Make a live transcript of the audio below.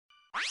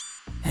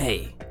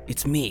Hey,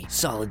 it's me,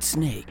 Solid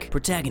Snake,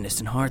 protagonist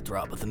and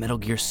heartthrob of the Metal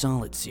Gear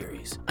Solid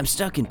series. I'm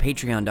stuck in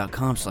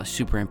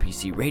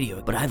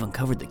patreon.com/supernpcradio, but I've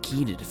uncovered the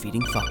key to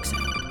defeating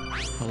Foxhound.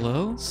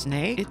 Hello?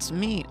 Snake? It's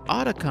me,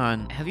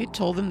 Otacon. Have you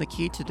told them the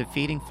key to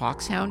defeating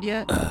Foxhound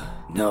yet?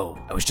 No,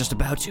 I was just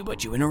about to,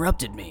 but you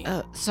interrupted me.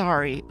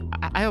 Sorry.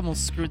 I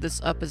almost screwed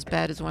this up as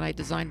bad as when I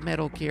designed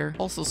Metal Gear.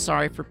 Also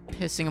sorry for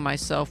pissing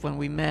myself when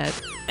we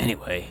met.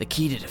 Anyway, the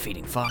key to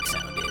defeating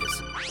Foxhound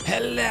is...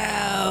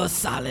 Hello,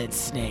 Solid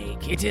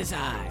Snake. It is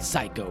I,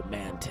 Psycho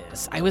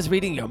Mantis. I was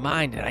reading your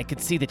mind and I could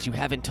see that you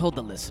haven't told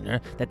the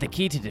listener that the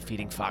key to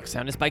defeating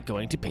Foxhound is by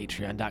going to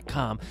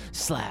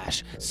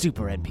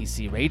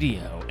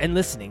patreon.com/SuperNPCRadio and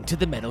listening to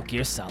the Metal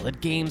Gear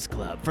Solid Games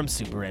Club from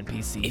Super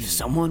NPC. If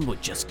someone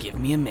would just give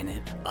me a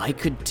minute, I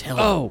could tell...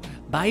 Oh,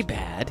 my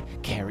bad.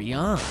 Carry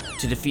on.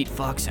 To defeat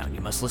Foxhound,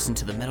 you must listen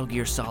to the Metal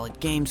Gear Solid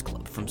Games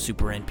Club from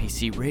Super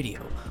NPC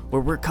Radio,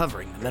 where we're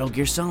covering the Metal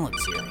Gear Solid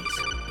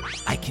series.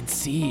 I can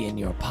see in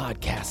your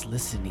podcast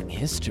listening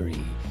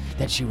history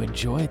that you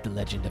enjoyed the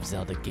Legend of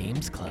Zelda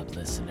Games Club,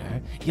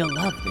 listener. You'll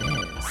love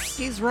this.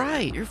 He's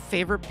right. Your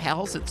favorite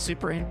pals at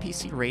Super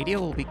NPC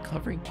Radio will be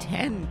covering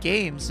 10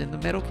 games in the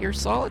Metal Gear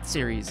Solid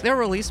series. They're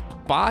released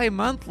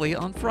bi-monthly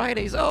on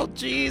Fridays. Oh,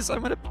 geez,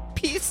 I'm gonna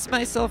piece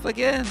myself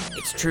again.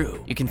 It's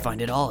true. You can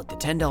find it all at the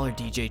 $10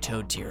 DJ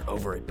Toad tier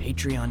over at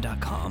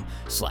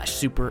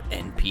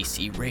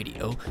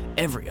patreon.com/SuperNPCRadio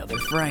every other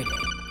Friday.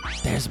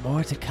 There's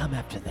more to come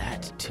after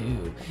that,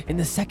 too. In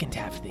the second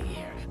half of the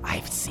year,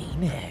 I've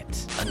seen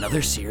it.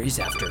 Another series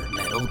after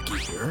Metal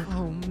Gear?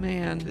 Oh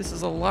man, this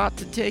is a lot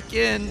to take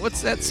in.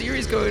 What's that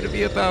series going to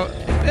be about?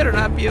 It better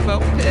not be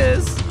about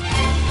piss.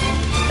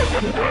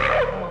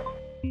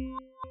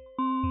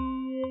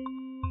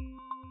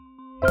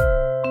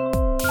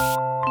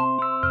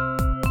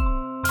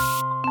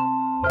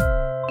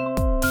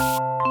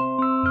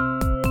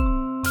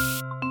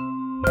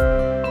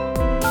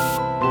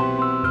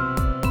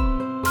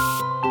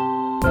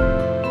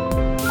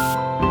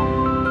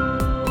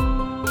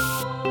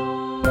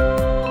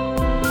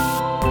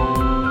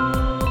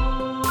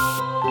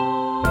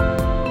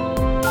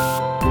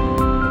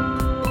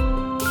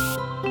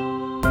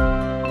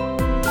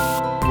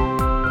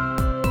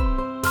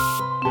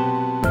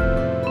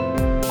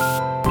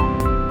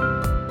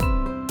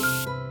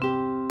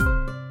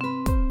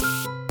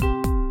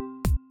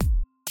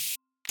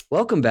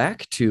 Welcome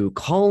back to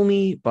Call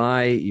Me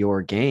By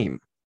Your Game.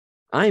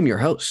 I am your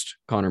host,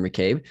 Connor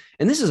McCabe,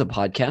 and this is a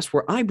podcast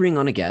where I bring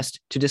on a guest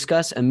to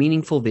discuss a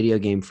meaningful video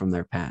game from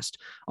their past.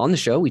 On the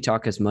show, we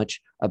talk as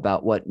much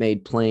about what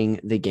made playing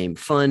the game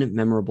fun,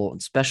 memorable,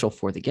 and special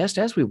for the guest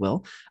as we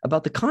will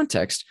about the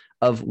context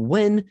of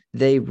when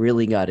they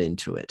really got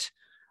into it.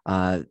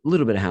 A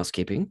little bit of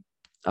housekeeping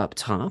up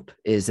top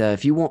is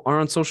if you are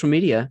on social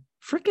media,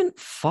 freaking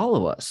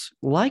follow us,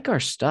 like our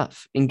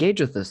stuff, engage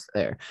with us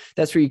there.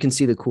 That's where you can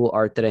see the cool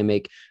art that I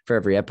make for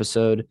every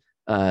episode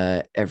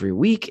every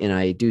week. And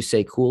I do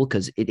say cool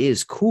because it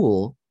is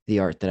cool, the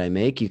art that I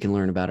make. You can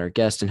learn about our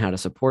guests and how to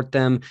support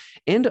them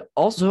and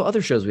also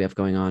other shows we have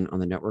going on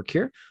the network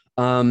here.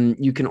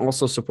 You can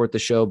also support the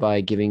show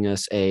by giving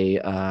us a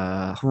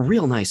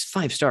real nice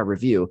 5-star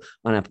review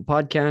on Apple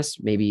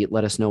Podcasts. Maybe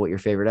let us know what your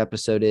favorite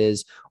episode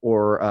is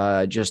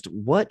or just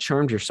what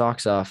charmed your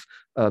socks off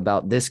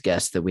about this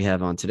guest that we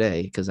have on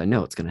today, because I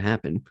know it's going to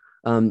happen.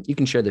 You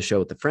can share the show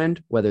with a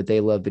friend, whether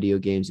they love video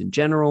games in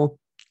general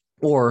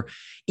or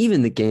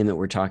even the game that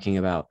we're talking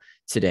about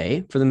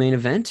today for the main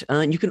event.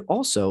 You can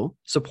also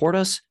support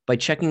us by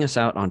checking us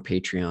out on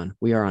Patreon.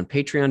 We are on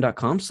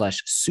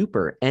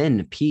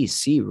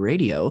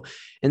patreon.com/SuperNPCRadio.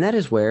 And that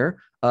is where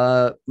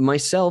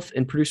myself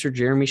and producer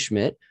Jeremy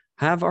Schmidt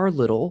have our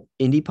little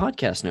indie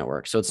podcast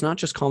network. So it's not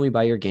just Call Me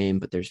By Your Game,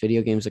 but there's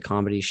Video Games, a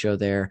comedy show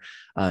there,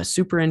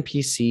 Super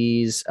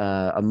NPCs,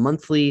 a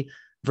monthly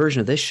version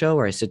of this show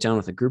where I sit down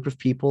with a group of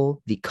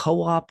people, the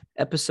co-op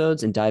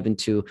episodes, and dive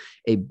into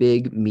a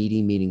big,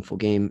 meaty, meaningful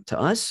game to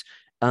us.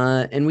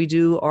 And we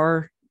do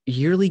our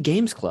yearly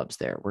games clubs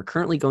there. We're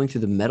currently going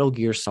through the Metal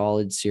Gear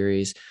Solid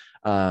series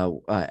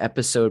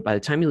episode. By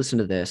the time you listen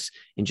to this,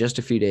 in just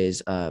a few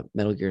days,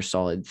 Metal Gear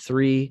Solid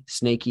 3,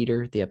 Snake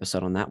Eater, the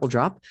episode on that will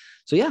drop.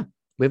 So yeah,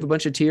 we have a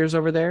bunch of tiers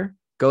over there.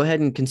 Go ahead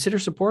and consider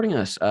supporting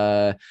us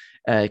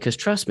because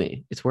trust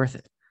me, it's worth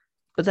it.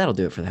 But that'll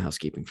do it for the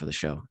housekeeping for the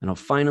show. And I'll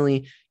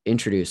finally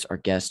introduce our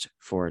guest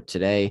for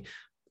today,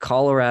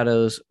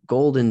 Colorado's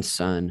Golden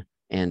Sun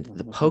and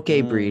the poke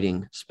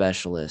breeding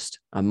specialist,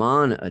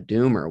 Aman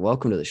Adumer.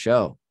 Welcome to the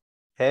show.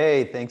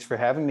 Hey, thanks for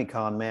having me,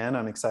 Con, man.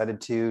 I'm excited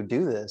to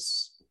do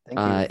this.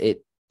 Thank you.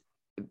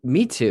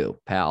 Me too,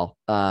 pal.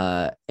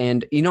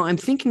 And, you know, I'm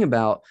thinking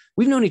about,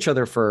 we've known each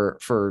other for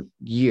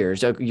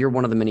years. You're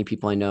one of the many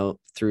people I know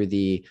through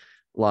the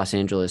Los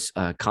Angeles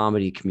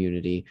comedy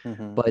community.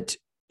 Mm-hmm. But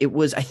it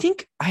was, I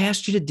think I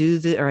asked you to do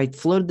I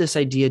floated this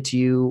idea to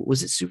you.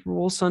 Was it Super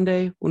Bowl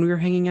Sunday when we were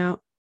hanging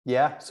out?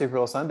 Yeah, Super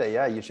Bowl Sunday.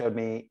 Yeah, you showed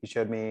me. I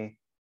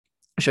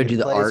showed you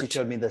the art. You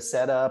showed me the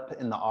setup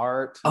and the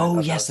art. Oh,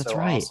 yes, that's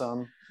right.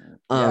 Awesome.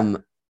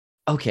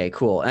 Okay,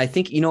 cool. I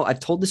think, I've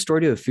told this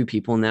story to a few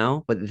people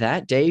now, but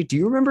that day, do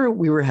you remember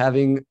we were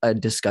having a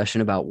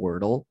discussion about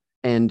Wordle?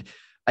 And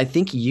I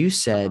think you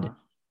said, Uh-huh.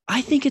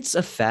 I think it's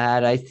a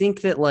fad. I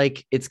think that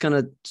like it's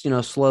gonna,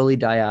 slowly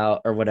die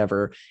out or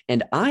whatever.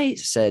 And I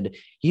said,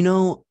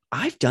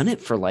 I've done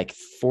it for like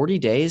 40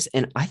 days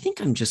and I think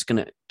I'm just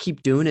gonna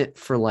keep doing it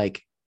for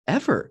like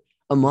ever.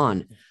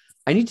 Amon,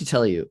 I need to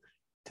tell you,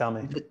 Tell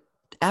me.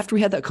 after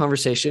we had that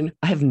conversation,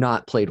 I have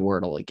not played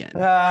Wordle again.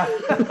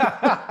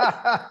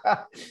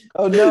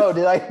 Oh no,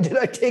 did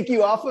I take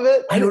you off of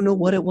it? I don't know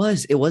what it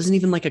was. It wasn't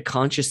even like a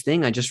conscious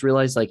thing. I just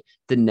realized like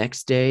the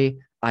next day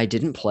I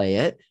didn't play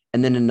it.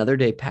 And then another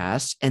day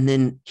passed. And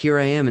then here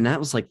I am. And that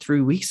was like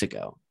 3 weeks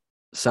ago.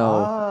 So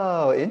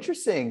Oh,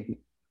 interesting.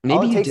 All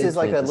maybe it you takes did is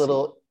like plant a the seed.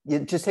 little,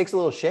 it just takes a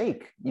little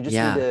shake. You just need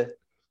Yeah. to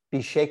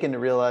be shaken to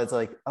realize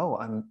like, oh,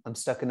 I'm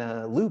stuck in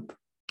a loop.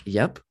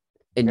 Yep.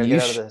 I And gotta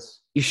get out of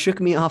this. you shook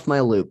me off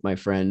my loop, my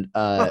friend.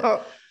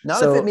 Not if it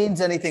So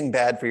means anything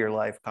bad for your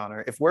life,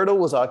 Connor. If Wordle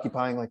was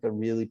occupying like a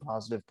really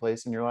positive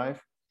place in your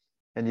life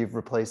and you've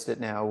replaced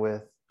it now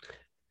with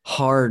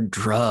hard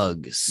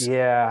drugs.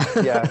 yeah,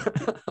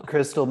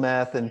 crystal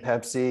meth and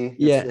Pepsi, it's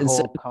Yeah. the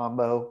whole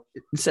combo.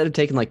 Instead of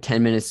taking like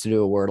 10 minutes to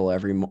do a Wordle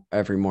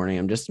every morning,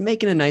 I'm just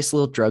making a nice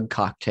little drug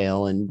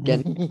cocktail and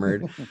getting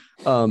hammered.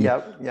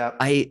 Yep.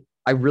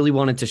 I really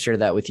wanted to share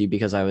that with you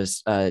because I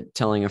was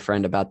telling a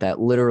friend about that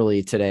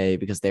literally today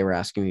because they were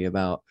asking me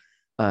about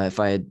if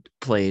I had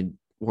played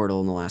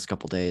Wordle in the last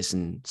couple days,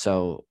 and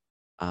so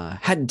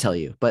had to tell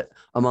you. But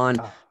Amon,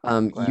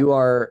 Glad. you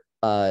are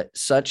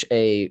such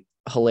a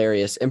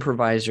hilarious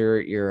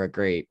improviser. You're a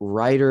great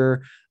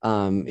writer,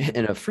 and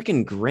a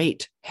freaking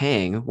great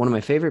hang. One of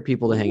my favorite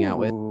people to hang out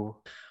with. Ooh.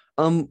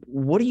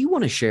 What do you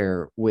want to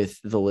share with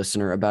the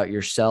listener about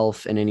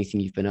yourself and anything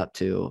you've been up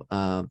to?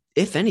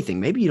 If anything,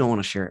 maybe you don't want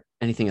to share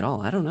anything at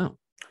all. I don't know.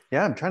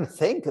 Yeah, I'm trying to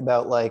think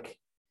about like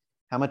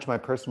how much of my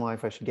personal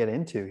life I should get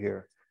into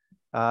here.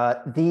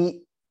 What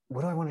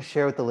do I want to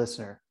share with the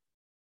listener?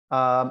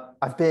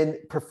 I've been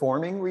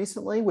performing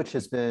recently, which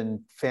has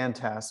been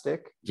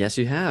fantastic. Yes,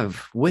 you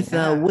have. With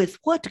Yeah. with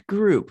what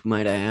group,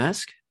 might I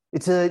ask?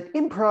 It's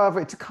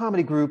it's a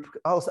comedy group.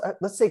 Also,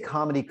 let's say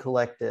comedy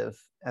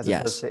collective as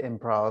opposed to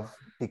improv,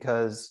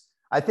 because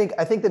I think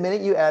the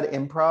minute you add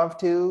improv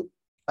to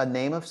a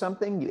name of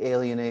something, you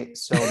alienate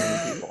so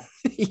many people.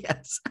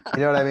 Yes.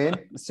 You know what I mean?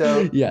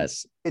 So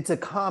Yes. it's a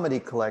comedy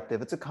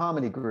collective. It's a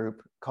comedy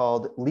group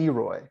called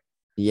Leroy.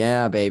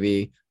 Yeah,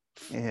 baby.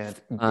 And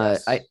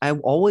yes. I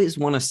always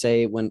want to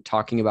say when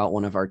talking about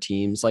one of our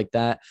teams like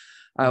that,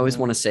 I always Mhm.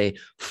 want to say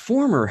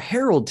former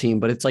Herald team,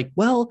 but it's like,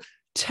 well,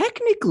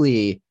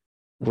 technically,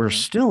 we're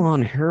Mhm. still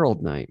on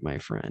Herald night, my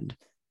friend.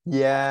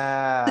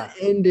 Yeah.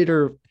 Ended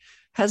or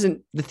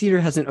the theater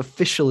hasn't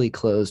officially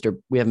closed or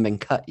we haven't been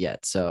cut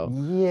yet. So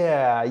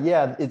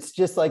Yeah. It's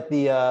just like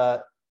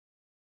the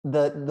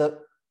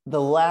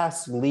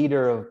last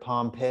leader of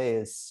Pompeii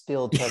is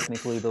still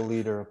technically the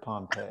leader of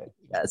Pompeii.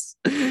 yes.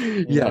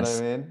 You know what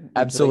I mean? It's like,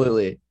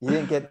 Absolutely. he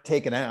didn't get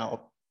taken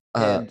out,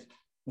 Uh, and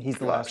he's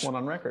the last gosh. one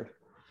on record.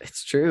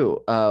 It's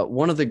true.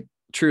 One of the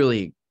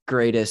truly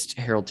greatest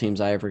Herald teams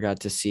I ever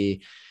got to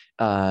see.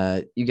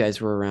 You guys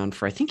were around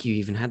for, I think you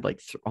even had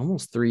like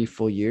almost 3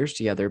 full years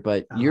together,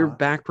 but you're Uh-huh.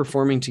 back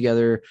performing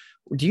together.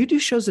 Do you do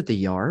shows at the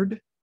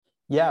Yard?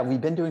 Yeah, we've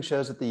been doing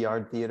shows at the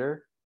Yard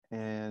Theater,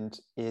 and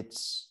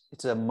it's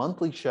a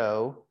monthly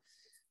show.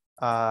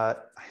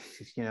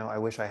 I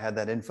wish I had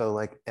that info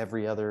like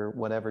every other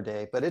whatever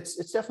day, but it's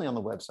definitely on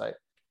the website.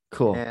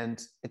 Cool. And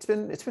it's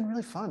been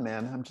really fun,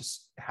 man. I'm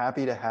just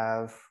happy to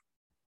have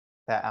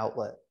that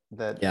outlet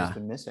that Yeah. has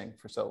been missing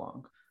for so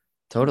long.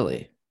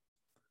 Totally.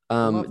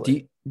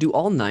 Lovely. Do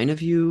all 9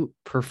 of you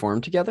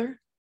perform together?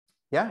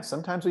 Yeah,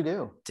 sometimes we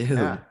do. Dude,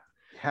 Yeah.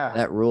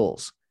 that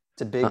rules.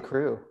 It's a big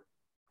crew.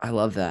 I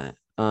love that.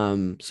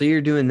 So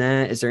you're doing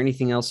that. Is there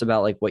anything else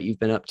about like what you've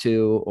been up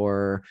to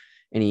or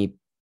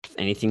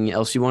anything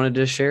else you wanted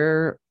to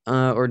share?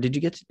 Or did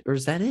you or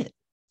is that it?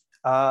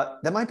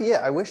 That might be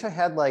it. I wish I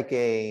had like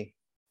a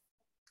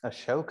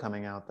show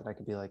coming out that I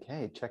could be like,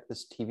 hey, check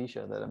this TV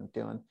show that I'm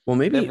doing. Well,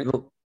 maybe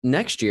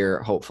next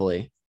year,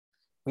 hopefully.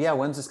 Yeah,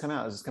 when's this come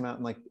out? Does this come out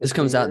in like This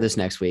comes out this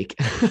next week.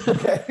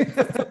 Okay.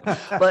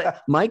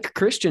 But Mike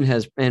Christian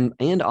has and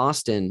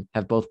Austin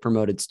have both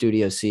promoted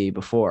Studio C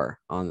before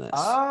on this.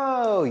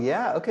 Oh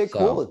yeah. Okay, So-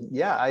 cool.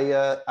 Yeah,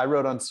 I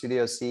wrote on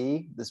Studio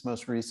C this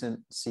most recent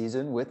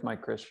season with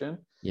Mike Christian,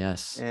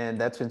 Yes. and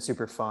that's been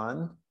super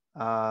fun.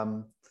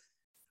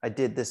 I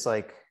did this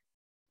like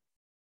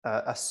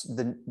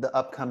the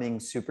upcoming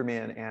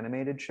Superman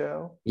animated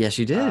show. Yes,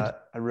 you did.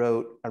 I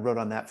wrote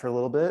on that for a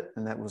little bit,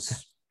 and that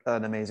was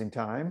an amazing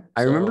time.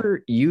 I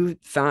remember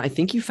I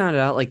think you found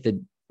out like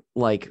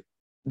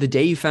the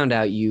day you found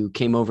out you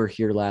came over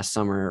here last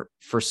summer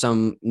for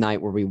some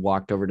night where we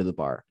walked over to the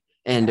bar.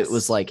 And it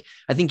was Yes. like,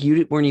 I think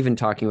you weren't even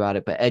talking about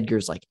it, but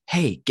Edgar's like,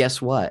 hey,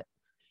 guess what?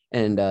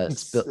 And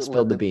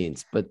spilled the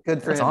beans. But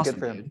Good for that's him. awesome, Good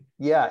for him. dude.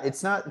 Yeah,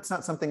 it's not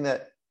something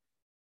that.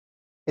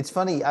 It's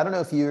funny. I don't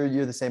know if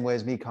you're the same way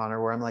as me,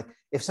 Connor, where I'm like,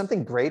 if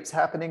something great's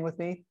happening with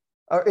me,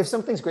 or if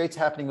something's great's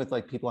happening with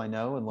like people I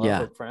know and love, Yeah.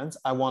 like friends,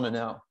 I want to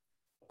know.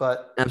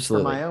 But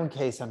Absolutely. for my own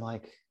case, I'm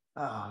like,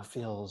 oh, it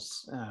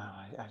feels,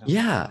 I don't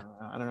Yeah.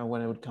 know. I don't know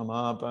when it would come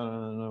up. I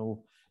don't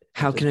know.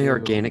 How what to can I do.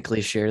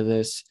 organically share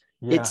this?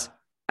 Yeah.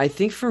 I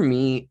think for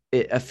me,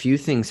 a few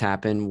things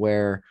happen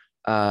where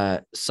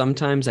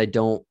sometimes I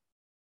don't,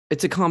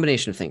 it's a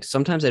combination of things.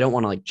 Sometimes I don't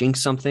want to like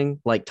jinx something,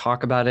 like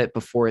talk about it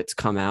before it's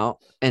come out,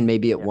 and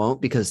maybe it Yeah.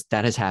 won't because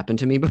that has happened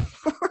to me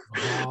before.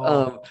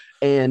 Oh.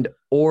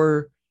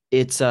 Or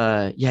it's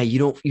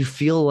you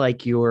feel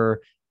like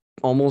you're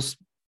almost,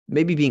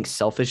 maybe being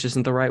selfish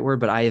isn't the right word,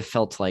 but I have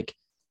felt like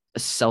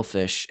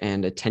selfish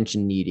and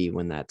attention needy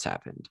when that's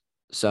happened.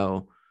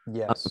 So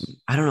Yes.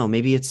 I don't know,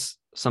 maybe it's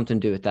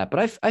something to do with that,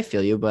 but I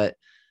feel you. But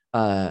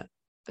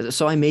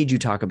so I made you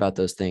talk about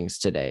those things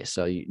today,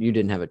 so you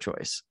didn't have a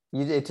choice.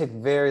 It took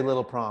very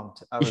little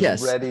prompt. I was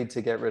Yes. ready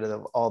to get rid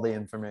of all the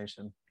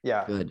information.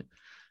 Yeah. Good.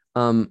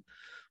 Um,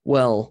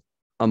 well,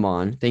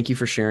 Aman, thank you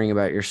for sharing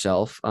about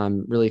yourself.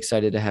 I'm really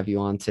excited to have you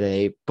on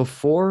today.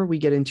 Before we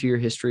get into your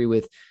history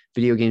with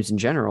video games in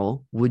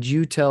general, would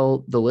you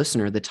tell the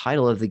listener the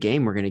title of the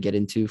game we're going to get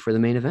into for the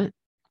main event?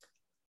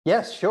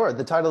 Yes, sure.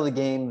 The title of the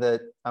game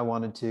that I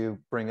wanted to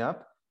bring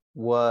up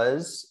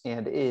was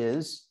and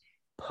is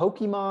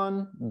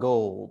Pokemon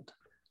Gold.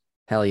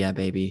 Hell yeah,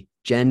 baby.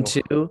 Gen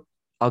 2.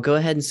 I'll go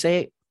ahead and say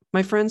it,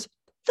 my friends,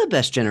 the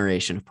best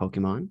generation of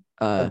Pokemon.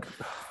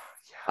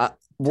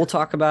 We'll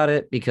talk about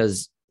it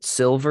because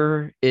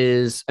Silver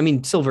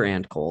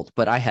and Gold,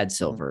 but I had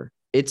Silver.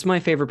 It's my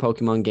favorite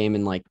Pokemon game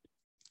and like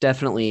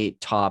definitely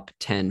top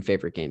 10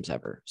 favorite games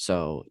ever.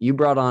 So you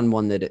brought on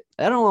one that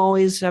I don't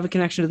always have a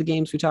connection to the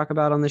games we talk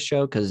about on this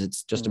show because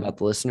it's just about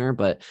the listener.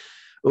 But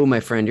oh,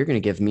 my friend, you're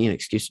going to give me an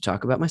excuse to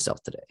talk about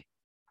myself today.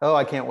 Oh,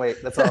 I can't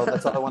wait. That's all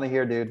I want to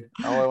hear, dude.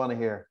 All I want to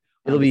hear.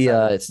 It'll be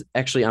it's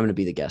actually, I'm going to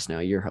be the guest now.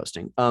 You're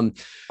hosting. Fine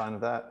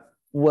with that.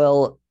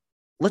 Well,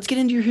 let's get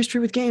into your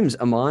history with games,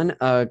 Aman,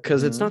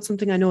 because it's not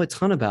something I know a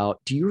ton about.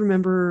 Do you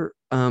remember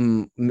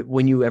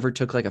when you ever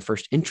took like a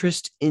first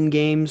interest in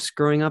games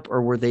growing up,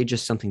 or were they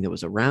just something that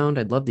was around?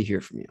 I'd love to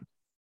hear from you.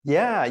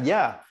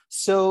 Yeah.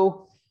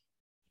 So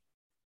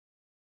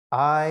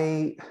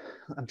I'm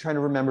trying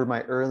to remember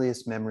my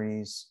earliest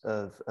memories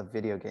of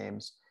video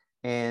games.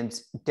 And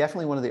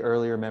definitely one of the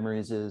earlier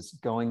memories is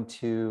going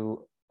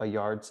to a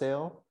yard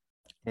sale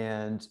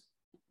and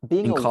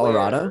being in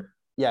Colorado.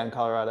 Yeah, in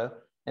Colorado,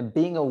 and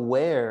being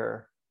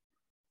aware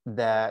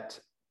that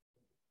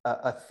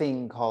a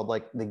thing called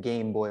like the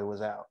Game Boy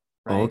was out.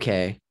 Right?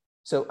 Okay.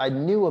 So I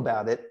knew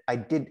about it.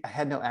 I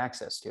had no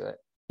access to it.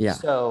 Yeah.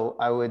 So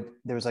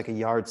there was like a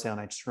yard sale,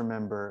 and I just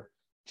remember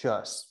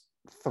just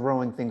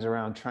throwing things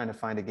around trying to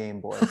find a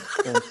Game Boy.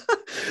 And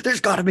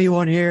there's got to be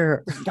one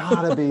here. There's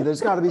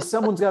got to be.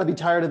 Someone's got to be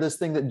tired of this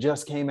thing that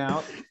just came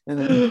out, and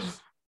then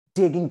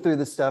digging through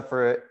the stuff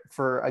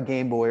for a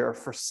Game Boy or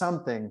for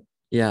something.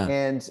 Yeah.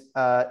 And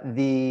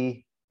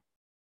the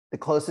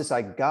closest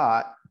I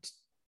got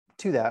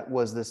to that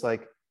was this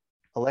like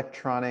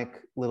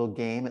electronic little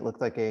game. It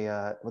looked like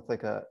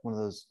one of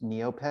those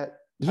Neopet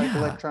type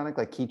electronic,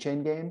 like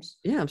keychain games.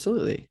 Yeah,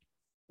 absolutely.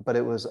 But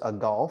it was a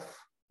golf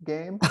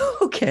game.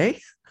 Okay.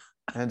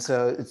 And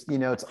so it's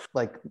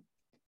like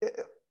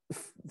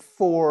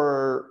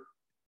for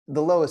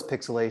the lowest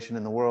pixelation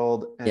in the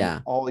world.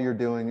 And all you're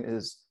doing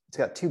is it's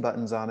got two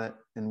buttons on it,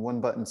 and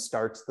one button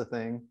starts the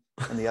thing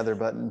and the other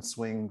button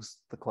swings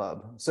the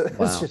club. So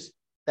it's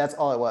that's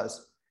all it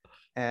was.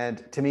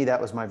 And to me, that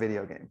was my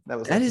video game.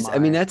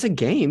 That's a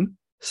game.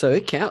 So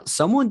it counts.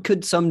 Someone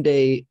could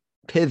someday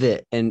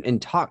pivot and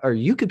talk, or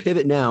you could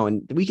pivot now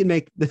and we can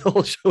make the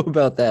whole show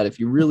about that if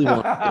you really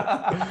want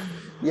to.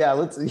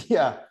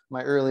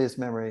 My earliest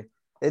memory.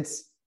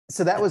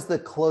 So that was the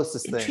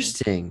closest thing.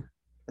 Interesting.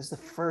 It was the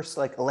first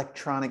like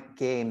electronic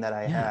game that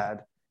I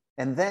had.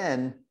 And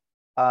then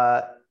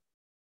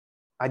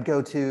I'd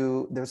go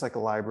to, there's like a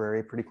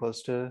library pretty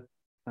close to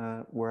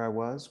where I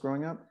was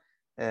growing up.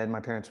 And my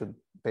parents would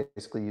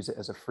basically use it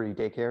as a free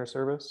daycare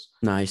service.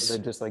 Nice. So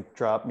they'd just like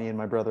drop me and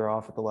my brother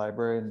off at the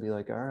library and be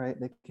like, all right,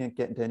 they can't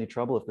get into any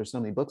trouble if there's so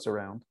many books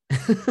around.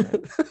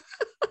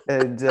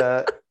 And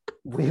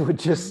we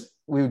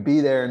would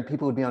be there and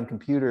people would be on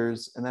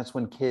computers. And that's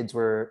when kids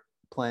were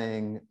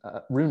playing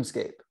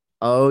RuneScape.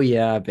 Oh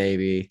yeah,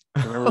 baby.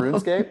 Remember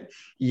RuneScape?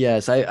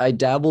 Yes, I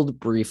dabbled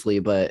briefly,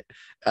 but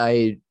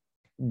I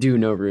do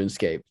know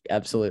RuneScape.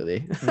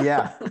 Absolutely.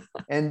 Yeah.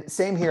 And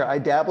same here. I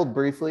dabbled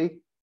briefly.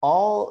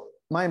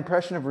 My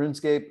impression of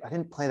RuneScape, I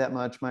didn't play that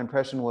much. My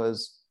impression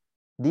was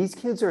these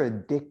kids are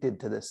addicted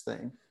to this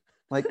thing.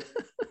 Like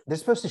they're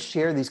supposed to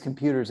share these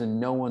computers and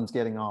no one's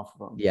getting off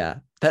of them. Yeah.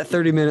 That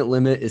 30-minute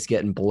limit is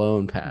getting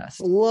blown past.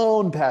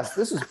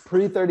 This is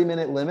pre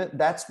 30-minute limit.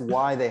 That's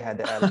why they had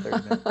to add a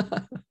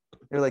 30-minute.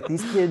 They're like,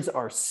 these kids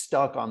are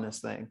stuck on this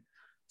thing.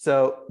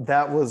 So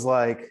that was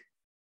like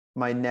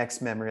my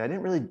next memory. I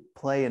didn't really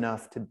play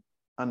enough to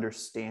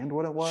understand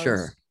what it was.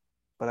 Sure.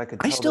 But I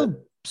could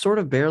sort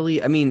of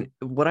barely, I mean,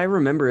 what I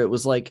remember, it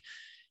was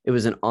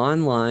an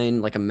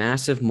online, like a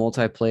massive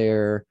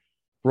multiplayer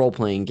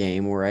role-playing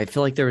game where I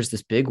feel like there was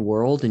this big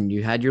world and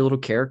you had your little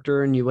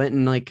character and you went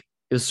and like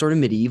it was sort of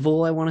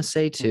medieval, I want to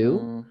say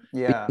too. But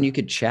Yeah. you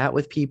could chat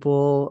with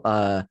people.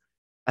 I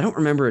don't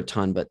remember a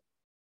ton, but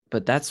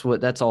that's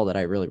all that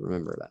I really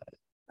remember about it.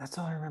 That's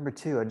all I remember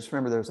too. I just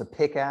remember there was a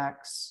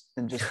pickaxe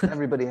and just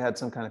everybody had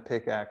some kind of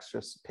pickaxe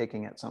just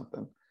picking at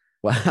something.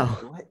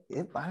 Wow.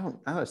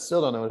 I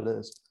still don't know what it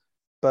is.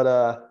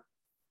 But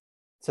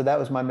so that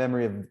was my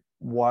memory of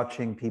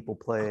watching people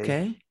play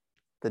Okay.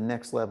 the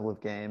next level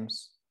of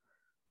games.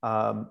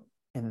 And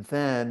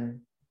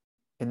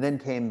then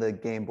came the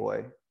Game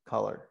Boy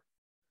Color.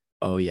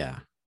 Oh yeah.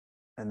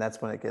 And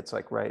that's when it gets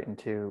like right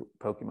into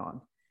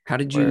Pokemon. How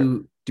did Where-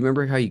 you do you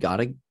remember how you got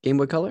a Game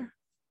Boy Color?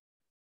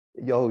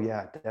 Oh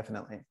yeah,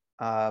 definitely.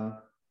 I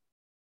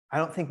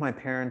don't think my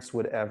parents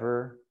would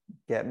ever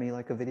get me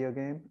like a video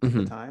game at the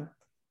Mhm. time.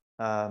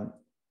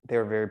 They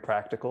were very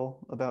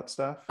practical about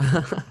stuff.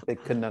 They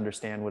couldn't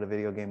understand what a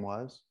video game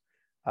was.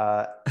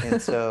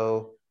 And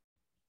so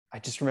I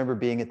just remember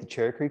being at the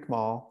Cherry Creek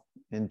Mall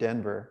in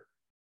Denver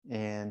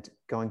and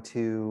going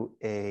to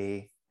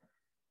it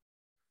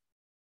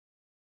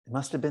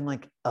must have been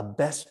like a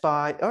Best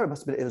Buy, or it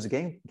was a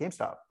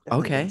GameStop. Definitely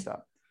Okay.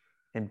 GameStop.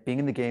 And being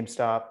in the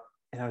GameStop,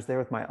 and I was there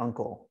with my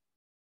uncle.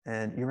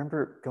 And you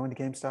remember going to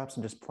GameStops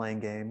and just playing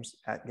games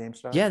at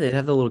GameStop? Yeah, they'd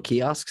have the little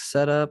kiosks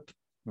set up.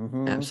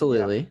 Mhm, yeah.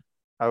 Absolutely.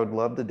 I would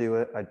love to do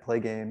it. I'd play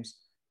games.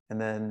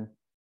 And then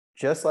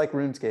just like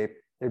RuneScape,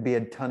 there'd be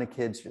a ton of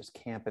kids just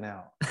camping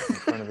out in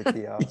front of the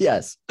kiosk,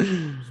 Yes.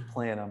 just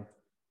playing them.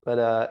 But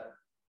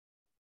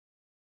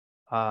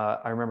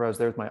I remember I was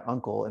there with my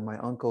uncle, and my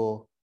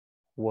uncle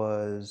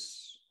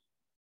was,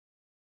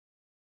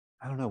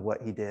 I don't know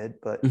what he did,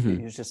 but Mhm.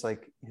 he was just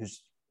like, he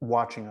was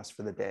watching us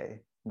for the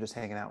day and just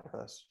hanging out with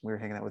us. We were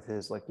hanging out with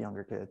his like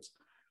younger kids.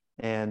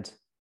 And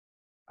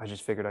I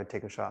just figured I'd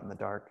take a shot in the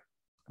dark.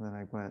 And then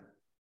I went,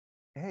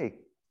 hey,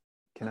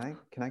 can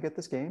I get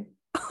this game?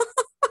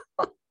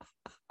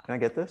 Can I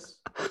get this?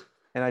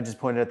 And I just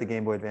pointed at the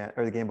Game Boy Advance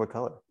or the Game Boy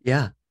Color.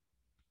 Yeah.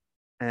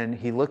 And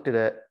he looked at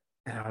it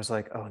and I was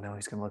like, oh no,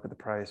 he's gonna look at the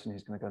price and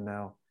he's gonna go,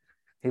 no.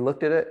 He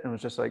looked at it and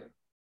was just like,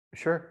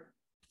 sure.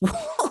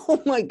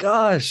 Oh my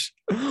gosh.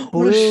 What a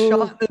Blew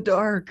shot in the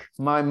dark.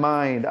 my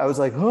mind. I was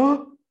like,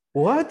 huh?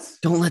 What?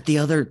 Don't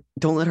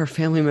let our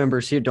family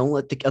members hear. Don't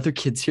let the other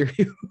kids hear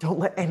you. Don't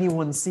let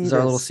anyone see This is this.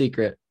 our little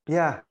secret.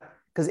 Yeah.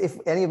 Because if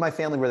any of my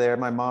family were there,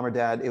 my mom or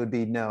dad, it would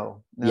be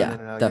no. Yeah,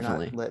 You're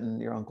definitely. not letting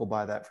your uncle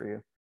buy that for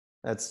you.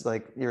 That's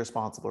like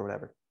irresponsible or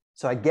whatever.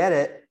 So I get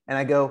it and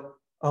I go,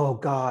 oh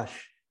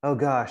gosh.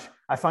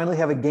 I finally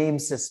have a game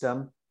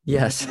system.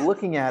 Yes. I'm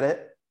looking at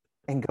it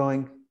and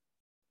going,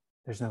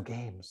 there's no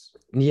games.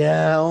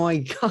 Yeah. Oh my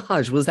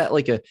gosh. Was that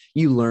like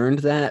you learned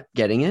that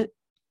getting it?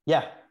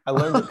 Yeah. I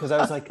learned it because I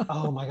was like,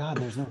 oh my God,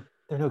 there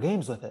are no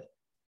games with it.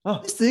 Oh,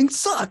 This thing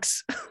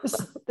sucks.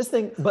 this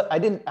thing, but I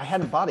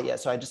hadn't bought it yet.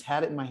 So I just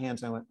had it in my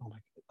hands and I went,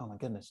 oh my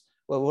goodness.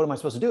 Well, what am I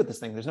supposed to do with this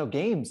thing? There's no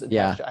games.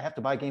 Yeah. I have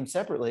to buy games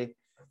separately.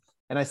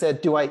 And I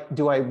said, do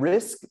I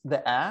risk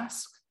the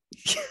ask,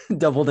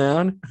 Double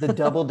down. the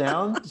double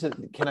down?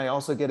 Can I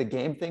also get a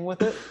game thing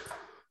with it?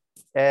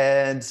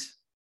 And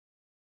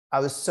I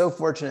was so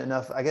fortunate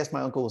enough. I guess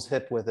my uncle was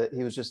hip with it.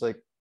 He was just like,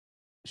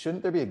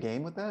 shouldn't there be a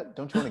game with that?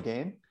 Don't you want a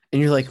game?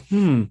 And you're like,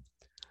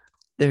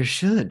 there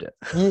should.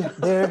 Yeah,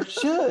 there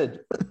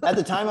should. At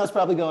the time, I was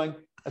probably going,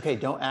 okay,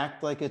 don't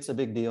act like it's a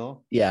big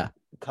deal. Yeah.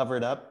 Cover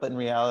it up. But in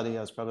reality,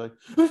 I was probably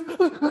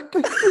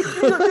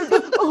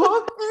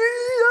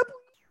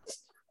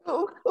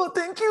oh,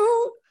 thank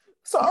you.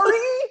 Sorry.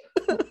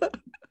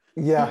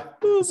 Yeah.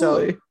 Oh,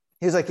 So boy.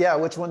 he was like, yeah,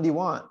 which one do you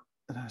want?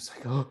 And I was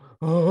like,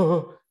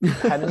 oh. I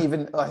hadn't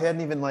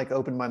even like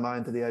opened my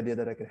mind to the idea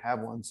that I could have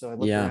one. So I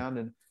looked Yeah. around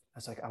and I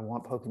was like, I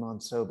want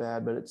Pokemon so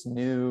bad, but it's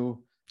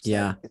new.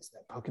 Yeah. It's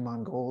that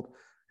Pokemon Gold.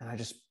 And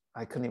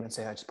I couldn't even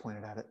say, I just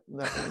pointed at it.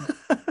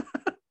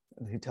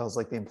 And he tells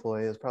like the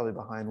employee is probably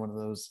behind one of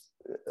those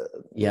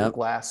little Yep.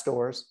 glass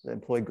doors. The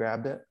employee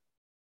grabbed it,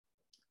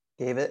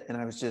 gave it, and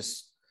I was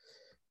just,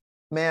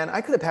 man,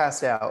 I could have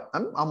passed out.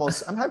 I'm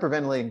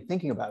hyperventilating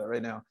thinking about it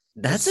right now.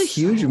 That's a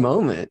huge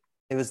moment.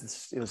 It was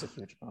a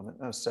huge moment.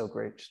 I was so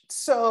great,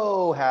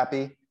 so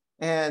happy.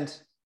 And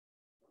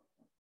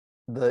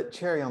the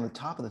cherry on the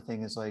top of the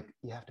thing is like,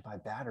 you have to buy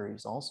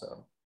batteries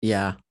also.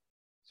 Yeah.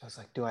 So I was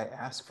like, do I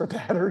ask for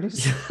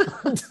batteries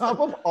on top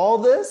of all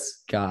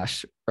this?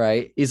 Gosh.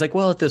 Right. He's like,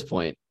 well, at this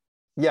point.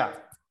 Yeah.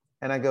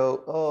 And I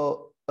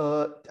go,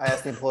 I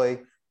asked the employee,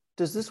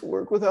 does this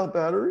work without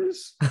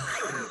batteries?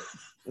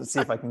 Let's see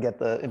if I can get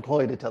the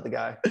employee to tell the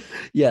guy.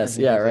 Yes.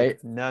 And Yeah. he's Right.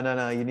 like,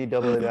 no, you need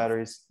double the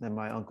batteries. And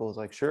my uncle was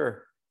like,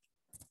 sure.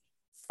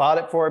 Bought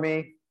it for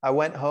me. I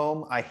went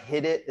home. I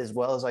hid it as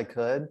well as I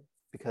could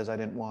because I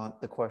didn't want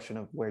the question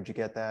of where'd you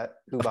get that?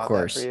 Who Of bought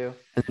course. that for you?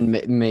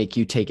 And make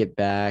you take it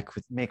back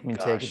with. Make me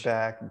take Gosh. it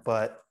back.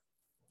 But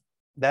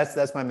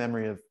that's my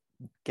memory of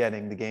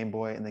getting the Game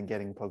Boy and then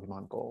getting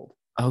Pokemon Gold.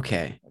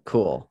 Okay.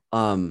 Cool.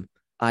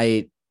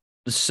 I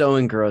was so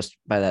engrossed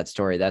by that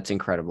story. That's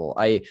incredible.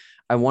 I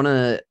want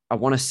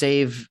to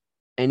save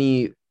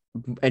any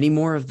any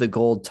more of the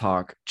gold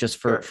talk just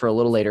Sure. for a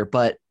little later,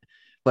 but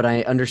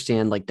I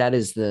understand like that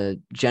is the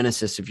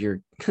genesis of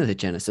your the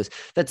genesis.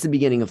 That's the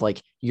beginning of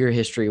like your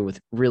history with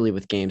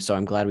games. So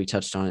I'm glad we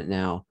touched on it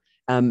now.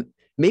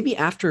 Maybe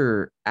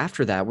after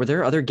that, were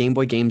there other Game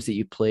Boy games that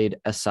you played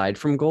aside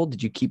from Gold?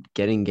 Did you keep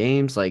getting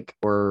games like,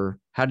 or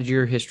how did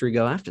your history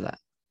go after that?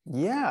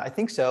 Yeah, I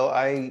think so.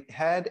 I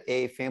had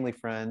a family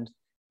friend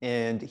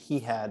and he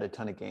had a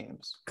ton of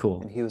games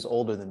Cool. and he was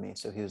older than me.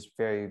 So he was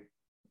very,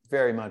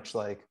 very much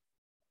like,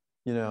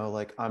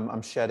 like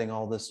I'm shedding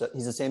all this stuff.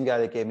 He's the same guy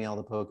that gave me all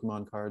the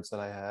Pokemon cards that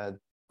I had.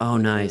 Oh,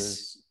 when he nice.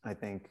 was, I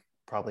think,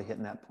 probably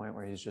hitting that point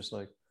where he's just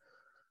like,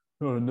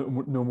 oh,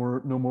 no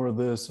more of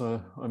this.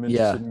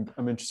 Yeah.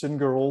 I'm interested in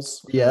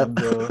girls. Yep. And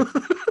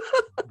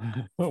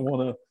I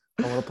want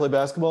to play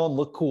basketball and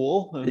look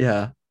cool. And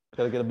Yeah.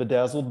 got to get a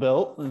bedazzled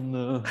belt.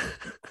 And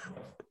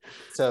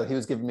so he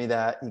was giving me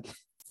that.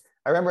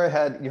 I remember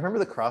you remember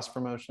the cross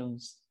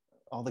promotions?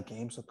 All the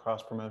games with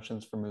cross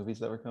promotions for movies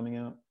that were coming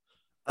out?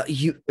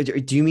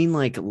 Do you mean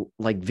like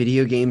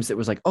video games that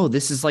was like, oh,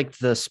 this is like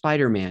the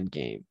Spider-Man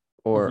game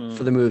or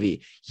for the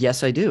movie?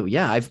 Yes, I do.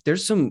 Yeah,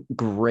 there's some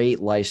great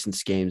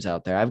licensed games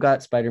out there. I've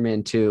got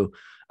Spider-Man 2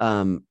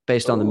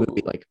 based on the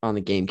movie, like on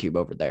the GameCube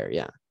over there.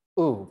 Yeah.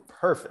 Ooh,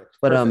 perfect.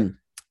 But perfect.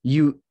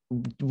 you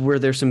were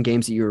there some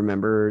games that you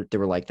remember that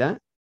were like that?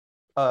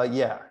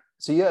 Yeah.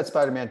 So you had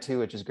Spider-Man 2,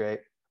 which is great.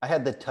 I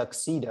had the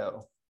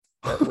Tuxedo.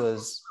 That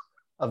was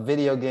a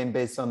video game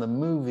based on the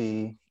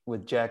movie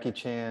with Jackie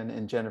Chan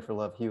and Jennifer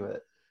Love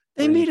Hewitt.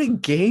 They made a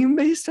game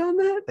based on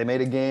that? They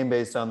made a game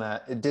based on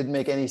that. It didn't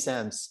make any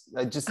sense.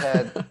 I just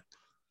had,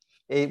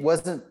 it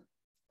wasn't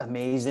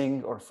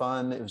amazing or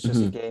fun. It was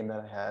just a game that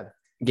I had.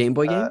 Game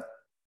Boy game?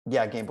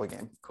 Yeah, Game Boy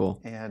game. Cool.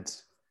 And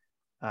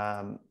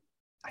I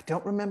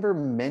don't remember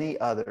many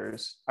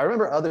others. I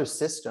remember other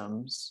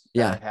systems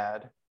that I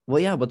had. Well,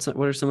 yeah. What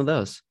are some of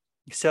those?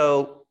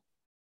 So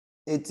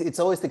it's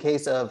always the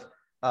case of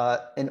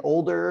an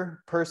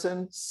older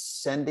person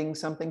sending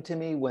something to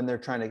me when they're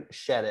trying to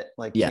shed it,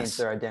 like change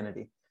their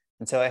identity.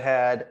 And so I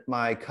had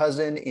my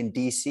cousin in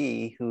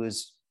DC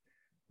who's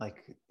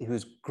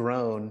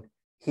grown.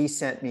 He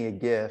sent me a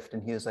gift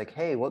and he was like,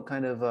 hey, what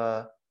kind of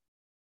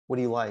what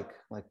do you like?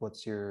 Like, what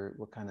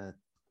kind of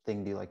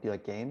thing do you like? Do you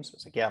like games? I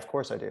was like, yeah, of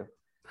course I do.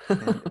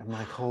 And I'm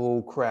like,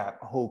 oh crap.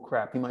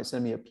 He might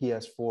send me a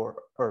PS4 or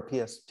a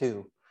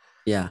PS2.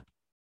 Yeah.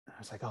 I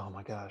was like, oh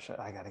my gosh,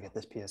 I got to get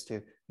this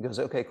PS2. He goes,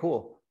 okay,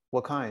 cool.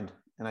 What kind?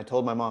 And I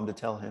told my mom to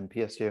tell him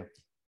PS2.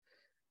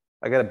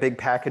 I got a big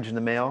package in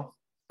the mail.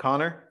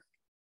 Connor,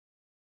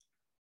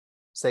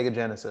 Sega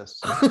Genesis.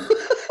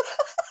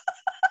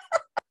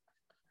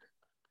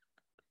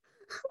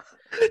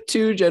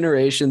 2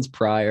 generations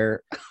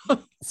prior.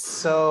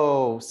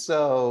 So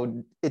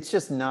it's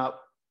just not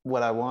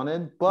what I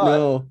wanted,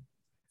 but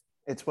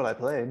it's what I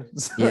played.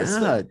 So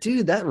yeah,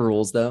 dude, that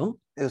rules though.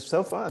 It was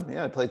so fun.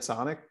 Yeah, I played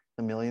Sonic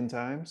a million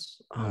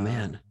times. Oh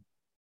man.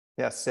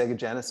 Yeah, Sega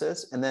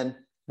Genesis. And then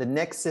the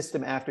next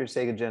system after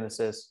Sega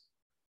Genesis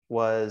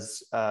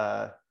was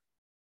the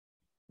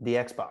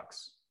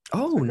Xbox.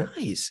 Oh,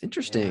 nice.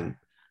 Interesting. Yeah,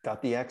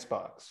 got the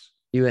Xbox.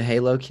 You a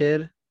Halo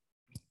kid?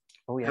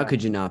 Oh yeah. How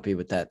could you not be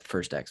with that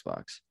first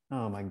Xbox?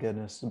 Oh my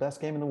goodness, the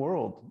best game in the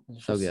world.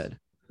 So good.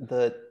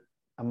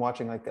 I'm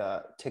watching like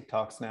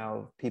TikToks now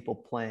of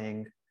people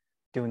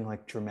doing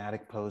like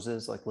dramatic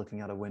poses, like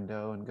looking out a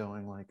window and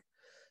going like,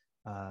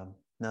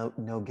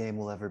 no game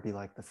will ever be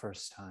like the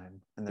first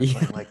time. And they're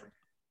playing like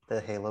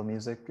the Halo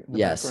music in the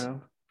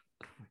background.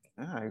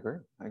 Yeah, I agree.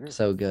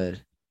 So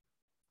good.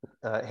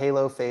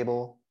 Halo,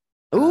 Fable.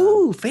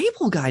 Ooh,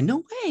 Fable guy.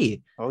 No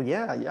way. Oh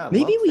yeah.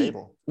 Maybe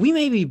Fable. we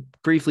maybe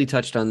briefly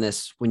touched on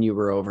this when you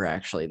were over,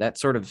 actually. That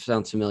sort of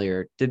sounds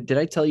familiar. Did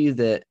I tell you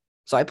that?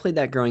 So I played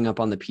that growing up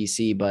on the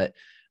PC, but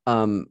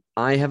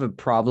I have a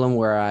problem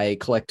where I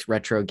collect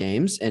retro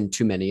games and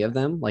too many of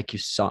them, like you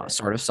saw.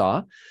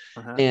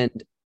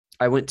 And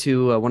I went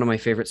to one of my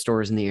favorite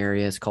stores in the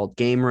area. It's called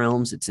Game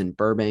Realms. It's in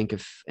Burbank.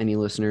 If any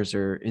listeners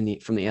are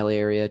from the LA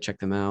area, check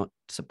them out,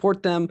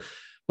 support them.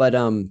 But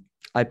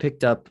I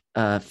picked up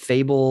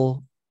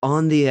Fable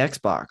on the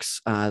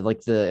Xbox,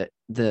 like the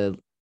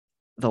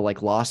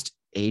like Lost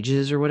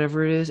Ages or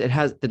whatever it is. It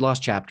has the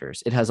Lost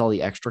Chapters. It has all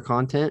the extra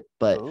content.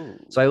 But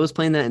so I was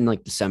playing that in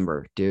like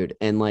December, dude,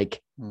 and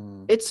like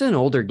it's an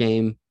older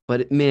game,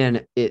 but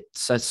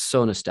it's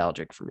so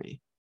nostalgic for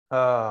me.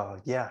 Oh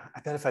yeah,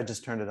 I bet if I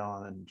just turned it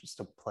on and just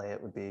to play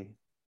it would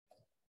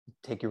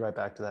take you right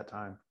back to that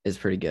time. It's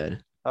pretty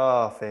good.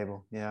 Oh,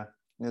 Fable, yeah,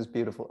 it was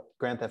beautiful.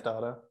 Grand Theft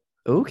Auto.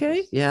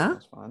 Okay, yeah,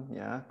 that's fun.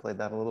 Yeah, played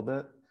that a little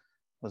bit.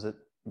 Was it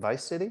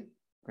Vice City?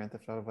 Grand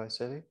Theft Auto Vice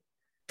City.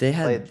 They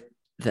had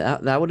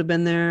that would have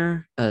been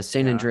there.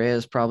 San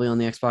Andreas probably on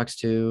the Xbox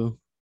too.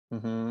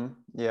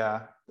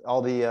 Yeah,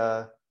 all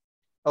the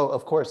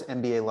of course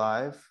NBA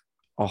Live.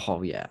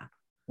 Oh yeah.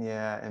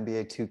 Yeah,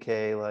 NBA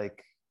 2K,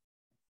 like,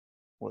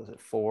 what was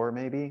it, 4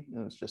 maybe? It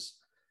was just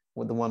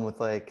with the one with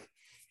like,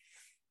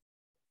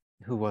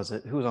 who was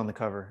it? Who was on the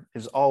cover? It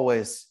was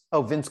always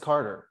Vince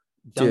Carter.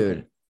 Duncan.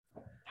 Dude.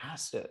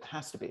 Has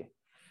to be.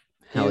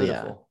 Hell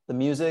yeah. Beautiful. The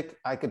music,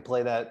 I could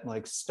play that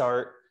like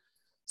start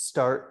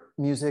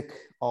music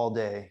all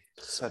day.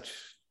 Such.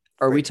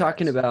 Are we great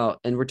talking tracks. about,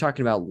 and we're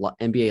talking about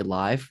NBA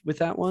Live with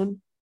that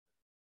one?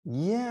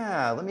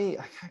 Yeah, I gotta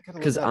look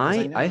Because that up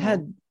because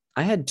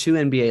I had two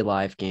NBA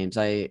Live games.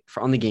 On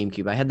the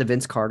GameCube. I had the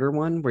Vince Carter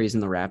one where he's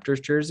in the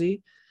Raptors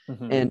jersey,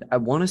 Mhm. and I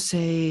want to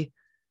say,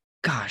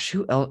 gosh,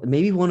 who else?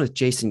 Maybe one with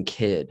Jason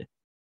Kidd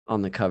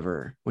on the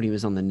cover when he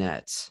was on the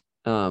Nets.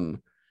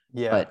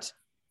 Yeah. But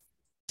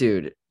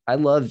dude, I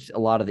loved a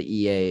lot of the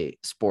EA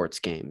sports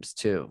games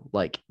too,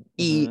 like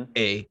Mhm.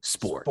 EA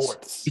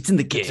Sports. It's in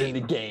the game. It's in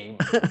the game.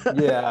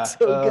 Yeah.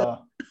 So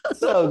good.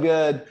 So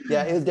good.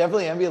 Yeah, it was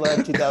definitely NBA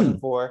Live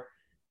 2004.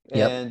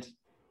 Yep. And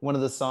one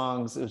of the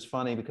songs, it was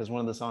funny because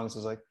one of the songs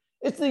was like,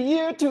 it's the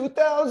year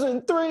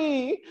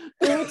 2003.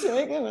 We're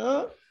taking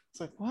up. It's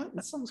like, what?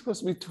 This song's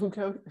supposed to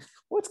be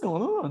what's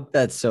going on?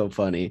 That's so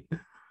funny.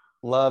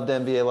 Loved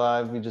NBA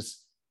Live. We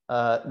just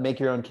make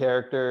your own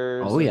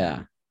characters. Oh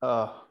yeah.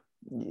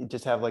 You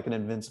just have like an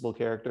invincible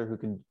character who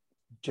can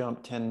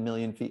jump 10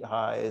 million feet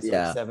high. It's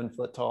Yeah. like 7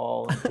 foot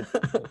tall and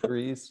hit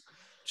threes.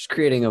 Just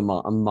creating a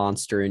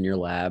monster in your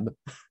lab.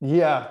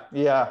 Yeah.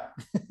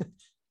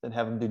 Then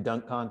have them do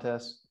dunk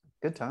contests.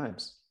 Good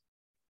times.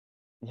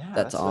 Yeah.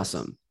 That's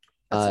awesome.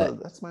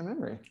 That's my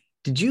memory.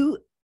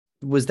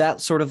 Was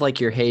that sort of like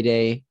your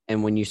heyday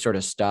and when you sort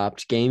of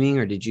stopped gaming,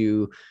 or did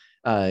you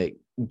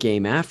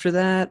game after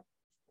that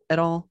at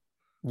all?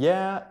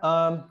 Yeah.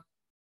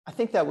 I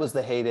think that was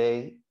the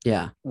heyday.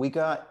 Yeah. We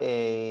bought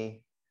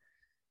an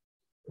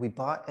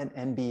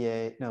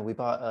NBA. No, we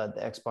bought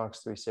the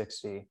Xbox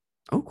 360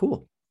 Oh,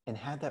 cool. and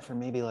had that for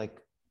maybe like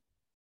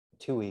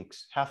 2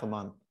 weeks, half a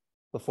month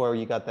before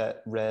you got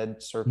that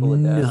red circle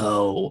of death.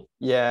 No,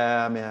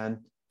 Yeah,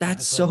 man.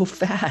 that's so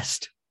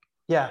fast.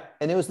 Yeah.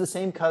 And it was the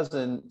same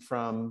cousin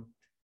from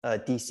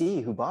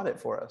DC who bought it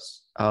for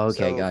us. Oh,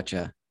 okay, So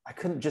gotcha. I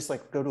couldn't just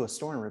like go to a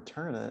store and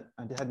return it.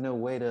 I had no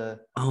way to.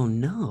 Oh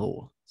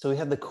no. So we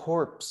had the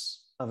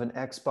corpse of an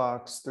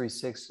Xbox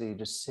 360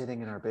 just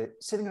sitting in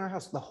our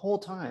house the whole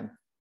time.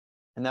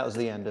 And that was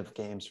the end of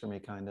games for me,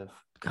 kind of.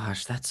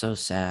 Gosh, that's so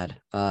sad.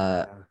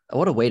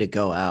 What a way to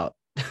go out.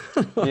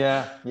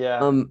 Yeah.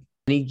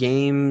 Any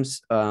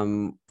games,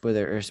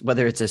 whether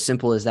it's as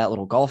simple as that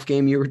little golf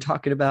game you were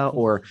talking about,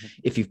 or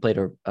if you've played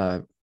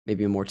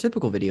maybe a more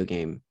typical video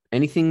game,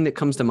 anything that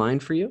comes to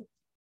mind for you?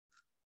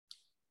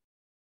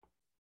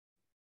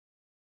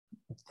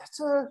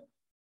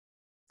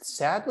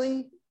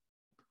 Sadly,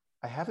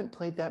 I haven't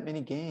played that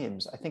many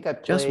games. I think I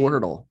played Just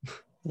Wordle.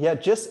 Yeah,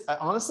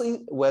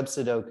 honestly, web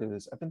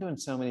Sudokus. I've been doing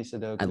so many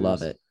Sudokus. I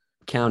love it.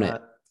 Count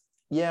it.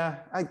 Yeah,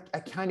 I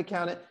kind of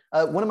count it.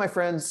 One of my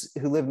friends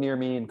who lived near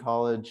me in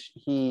college,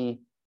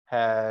 he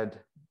had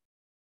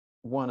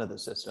one of the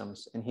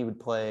systems and he would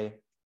play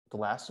The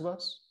Last of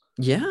Us.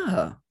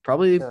 Yeah,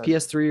 probably Yeah.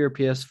 PS3 or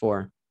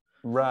PS4.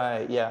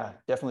 Right. Yeah,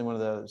 definitely one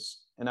of those.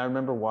 And I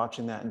remember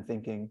watching that and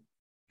thinking,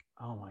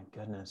 oh my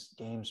goodness,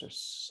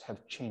 games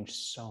have changed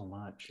so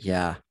much.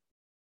 Yeah.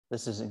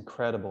 This is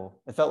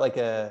incredible. It felt like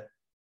a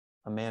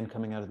man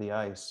coming out of the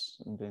ice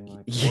and being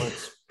like,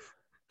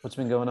 what's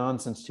been going on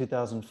since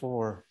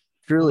 2004?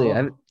 Truly,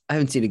 Oh. I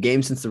haven't seen a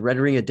game since the Red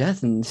Ring of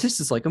Death, and this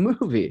is like a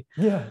movie.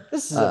 Yeah, it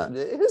is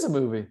a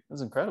movie. It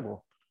was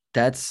incredible.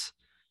 That's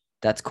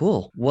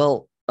cool.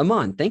 Well,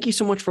 Aman, thank you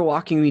so much for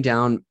walking me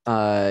down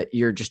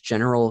your just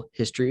general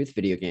history with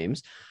video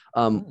games.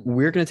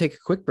 We're going to take a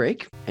quick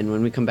break, and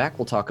when we come back,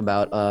 we'll talk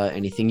about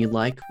anything you'd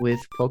like with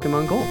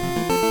Pokemon Gold.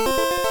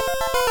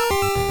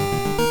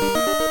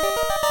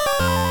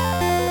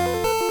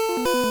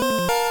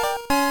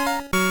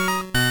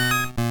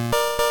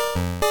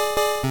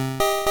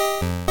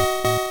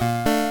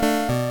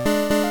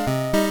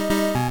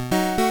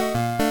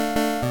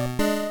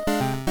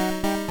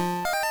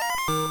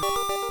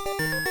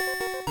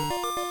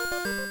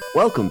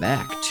 Welcome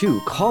back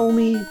to Call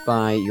Me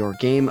by Your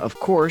Game, of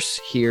course,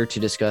 here to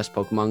discuss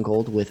Pokemon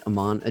Gold with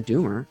Aman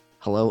Adumer.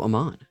 Hello,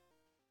 Aman.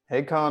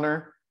 Hey,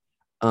 Connor.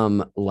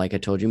 Like I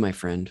told you, my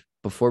friend,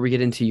 before we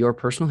get into your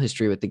personal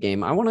history with the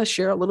game, I want to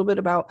share a little bit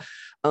about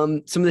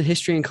some of the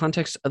history and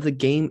context of the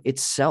game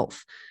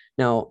itself.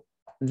 Now,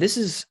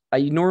 I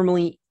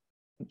normally,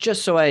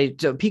 just so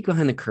peek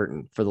behind the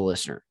curtain for the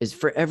listener, is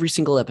for every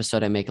single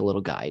episode, I make a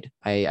little guide.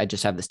 I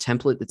just have this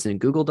template that's in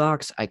Google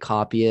Docs. I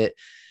copy it.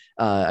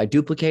 I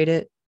duplicate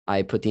it.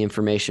 I put the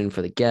information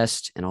for the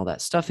guest and all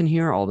that stuff in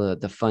here, all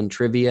the fun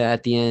trivia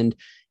at the end.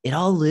 It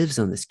all lives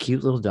on this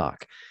cute little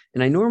doc.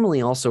 And I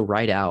normally also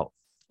write out,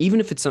 even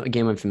if it's a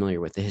game I'm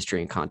familiar with, the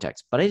history and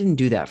context. But I didn't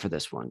do that for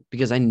this one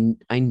because I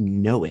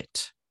know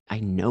it. I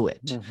know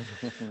it.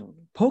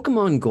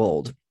 Pokemon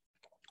Gold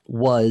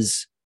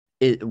was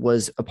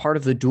a part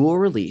of the dual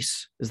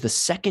release. It was the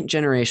second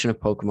generation of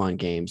Pokemon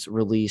games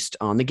released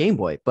on the Game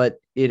Boy, but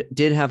it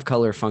did have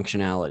color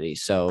functionality.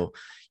 So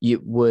you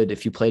would,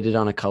 if you played it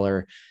on a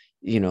color,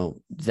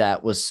 that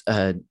was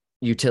a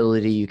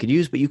utility you could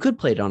use, but you could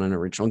play it on an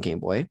original Game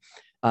Boy.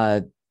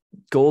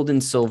 Gold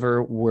and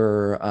Silver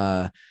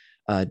were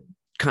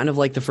kind of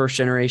like the first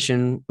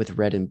generation with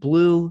Red and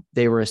Blue.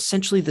 They were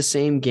essentially the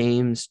same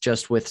games,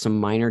 just with some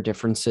minor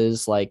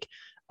differences. Like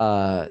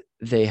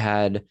they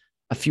had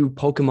a few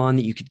Pokemon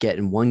that you could get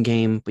in one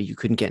game, but you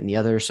couldn't get in the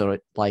other. So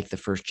like the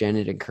first gen,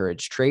 it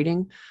encouraged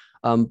trading.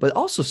 But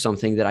also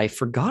something that I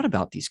forgot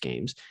about these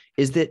games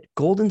is that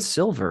Gold and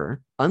Silver,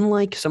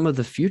 unlike some of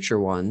the future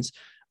ones,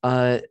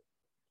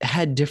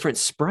 had different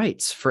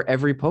sprites for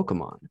every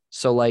Pokemon.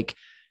 So like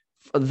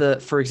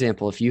for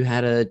example, if you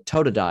had a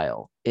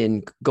Totodile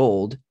in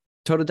Gold,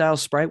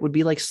 Totodile's sprite would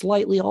be like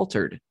slightly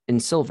altered in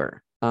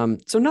Silver.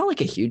 So not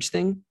like a huge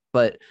thing,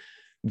 but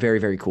very,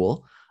 very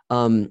cool.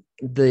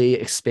 They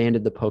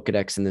expanded the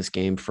Pokedex in this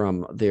game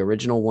from the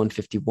original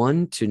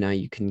 151 to now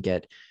you can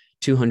get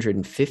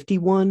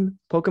 251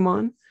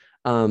 Pokemon.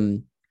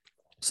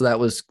 So that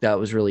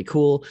was really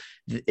cool.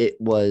 It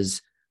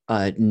was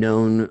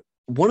known.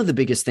 One of the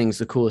biggest things,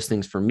 the coolest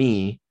things for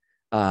me,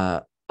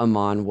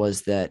 Amon,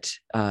 was that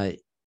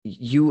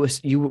you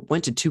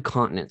went to 2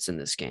 continents in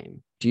this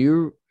game. Do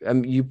you?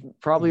 You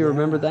probably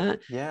remember that.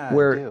 Yeah.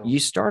 Where you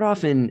start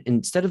off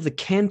instead of the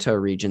Kanto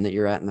region that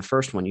you're at in the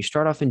first one, you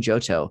start off in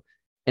Johto,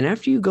 and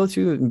after you go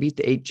through and beat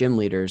the 8 gym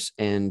leaders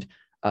and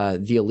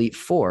the Elite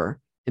Four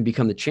and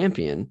become the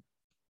champion,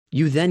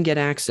 you then get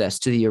access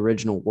to the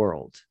original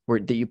world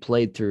that you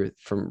played through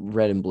from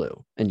Red and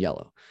Blue and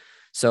Yellow.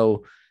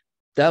 So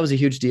that was a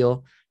huge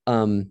deal.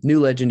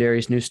 New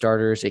legendaries, new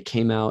starters. It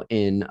came out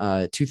in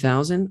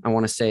 2000, I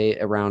want to say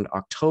around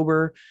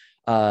October,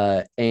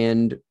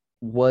 and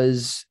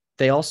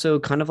they also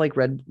kind of like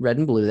Red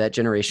and Blue, that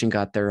generation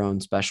got their own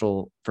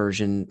special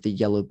version, the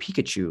Yellow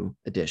Pikachu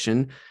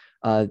edition.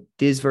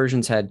 These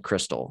versions had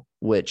Crystal,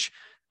 which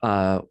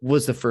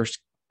was the first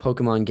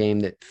Pokemon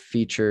game that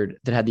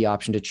had the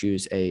option to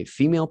choose a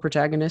female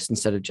protagonist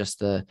instead of just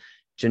the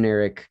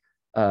generic.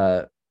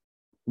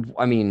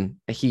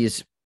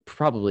 He's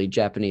probably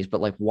Japanese,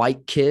 but like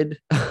white kid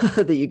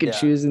that you could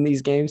choose in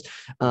these games.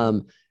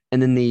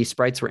 And then the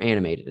sprites were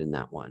animated in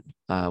that one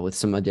with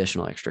some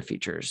additional extra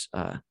features.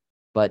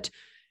 But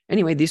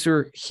anyway, these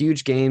were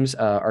huge games,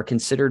 are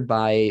considered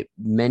by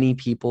many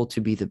people to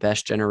be the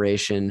best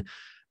generation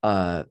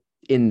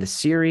in the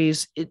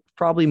series. It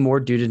probably more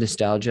due to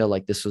nostalgia.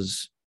 Like this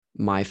was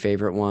my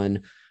favorite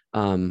one.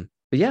 But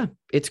yeah,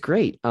 it's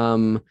great.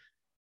 And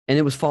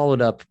it was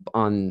followed up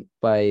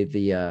by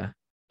the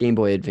Game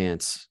Boy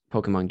Advance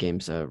Pokemon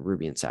games,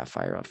 Ruby and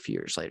Sapphire, a few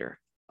years later.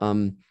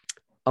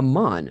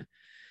 Amon,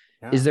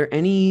 is there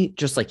any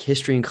just like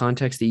history and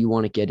context that you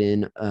want to get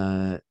in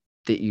that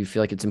you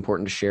feel like it's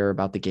important to share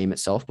about the game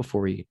itself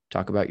before we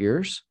talk about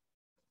yours?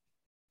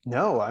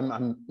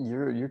 No,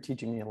 you're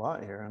teaching me a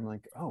lot here. I'm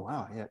like, oh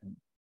wow, yeah,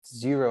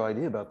 zero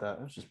idea about that.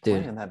 I was just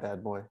playing that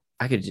bad boy.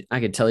 I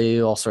could tell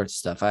you all sorts of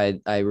stuff.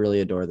 I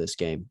really adore this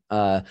game.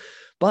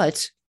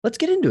 But let's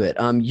get into it.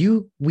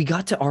 We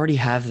got to already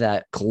have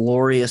that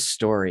glorious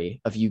story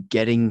of you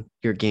getting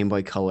your Game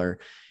Boy Color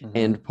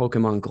and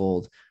Pokemon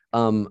Gold.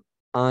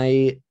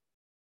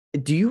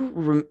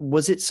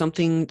 Was it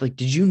something like,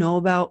 did you know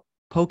about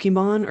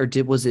Pokemon, or do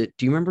you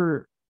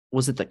remember,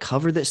 was it the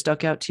cover that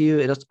stuck out to you?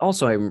 It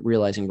also, I'm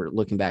realizing we're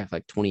looking back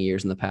like 20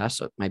 years in the past,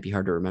 so it might be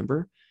hard to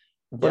remember,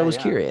 but I was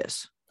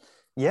curious.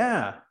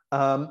 Yeah.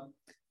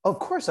 Of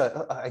course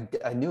I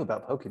knew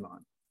about Pokemon.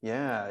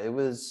 Yeah. It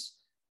was,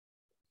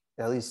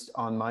 at least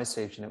on my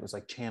station, it was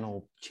like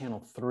channel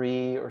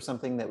 3 or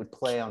something that would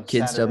play on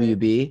Kids Saturday.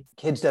 WB.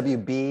 Kids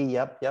WB.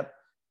 Yep.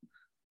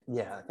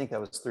 Yeah. I think that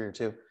was 3 or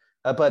 2.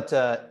 But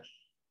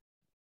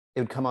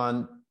it would come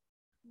on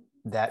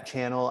that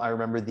channel. I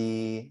remember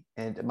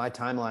and my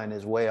timeline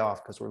is way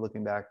off because we're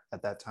looking back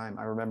at that time.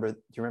 Do you remember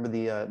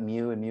the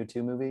Mew and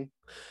Mewtwo movie?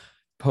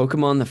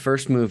 Pokemon, the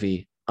first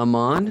movie.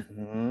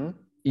 Amon,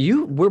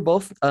 we're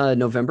both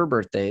November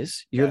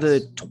birthdays. You're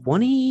the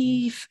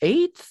 28th,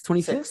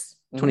 25th,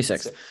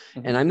 26th,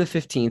 and I'm the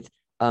 15th.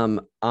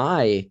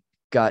 I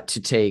got to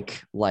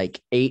take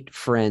like 8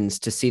 friends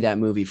to see that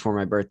movie for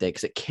my birthday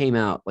because it came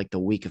out like the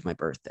week of my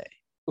birthday.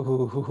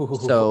 Ooh.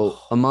 So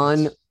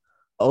Amon,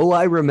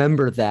 I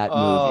remember that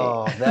movie.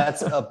 Oh,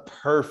 that's a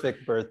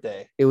perfect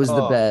birthday. It was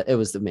the best. It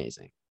was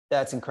amazing.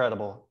 That's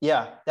incredible.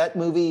 Yeah, that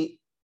movie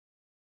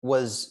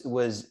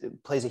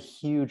plays a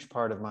huge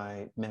part of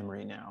my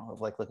memory now of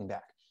like looking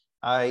back.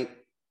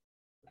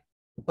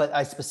 But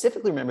I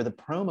specifically remember the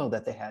promo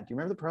that they had. Do you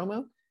remember the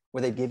promo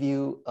where they give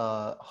you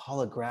a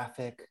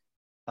holographic,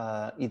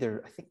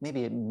 either I think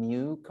maybe a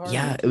Mew card?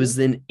 Yeah, it was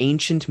an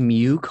ancient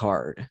Mew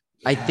card.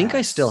 Yes. I think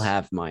I still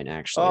have mine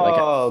actually.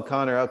 Oh,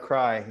 Connor, I'll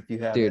cry if you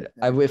have it.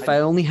 If I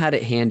only had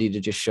it handy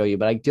to just show you,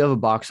 but I do have a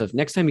box of.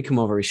 Next time you come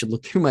over, we should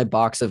look through my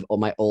box of all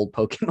my old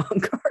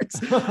Pokemon cards.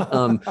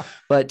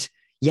 But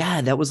yeah,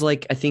 that was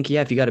like, I think,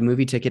 if you got a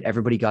movie ticket,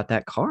 everybody got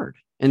that card.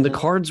 And the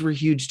cards were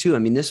huge too. I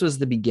mean, this was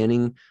the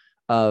beginning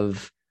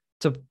of,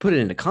 to put it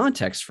into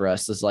context for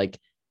us, is like,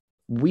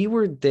 we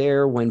were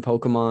there when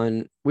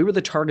we were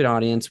the target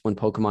audience when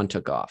Pokemon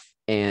took off.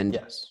 And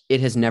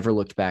it has never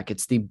looked back.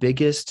 It's the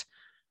biggest,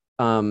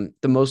 the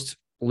most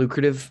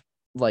lucrative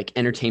like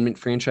entertainment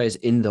franchise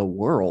in the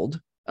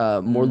world.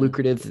 more Mm.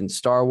 lucrative than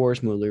Star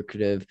Wars, more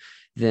lucrative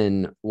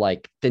than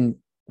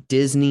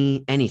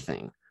Disney,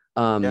 anything.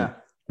 Yeah.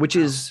 Which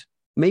Wow. is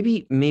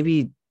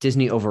maybe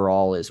Disney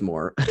overall is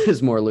more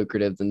is more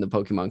lucrative than the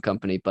Pokemon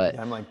company, but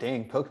Yeah, I'm like,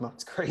 dang,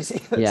 Pokemon's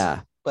crazy.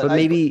 yeah, But but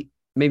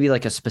maybe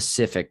like a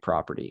specific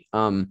property.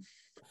 for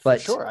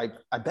But sure,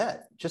 I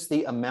bet just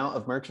the amount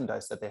of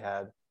merchandise that they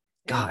had. And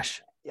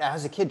gosh, yeah,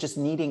 as a kid, just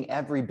needing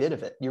every bit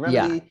of it. You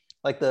remember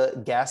yeah,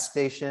 the gas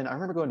station? I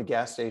remember going to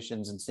gas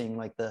stations and seeing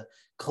like the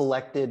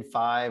collected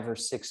 5 or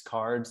 6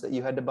 cards that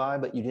you had to buy,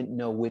 but you didn't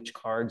know which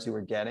cards you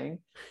were getting.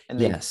 And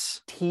they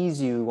yes,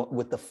 tease you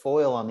with the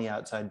foil on the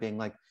outside, being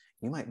like,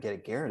 you might get a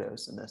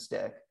Gyarados in this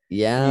deck.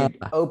 yeah, You'd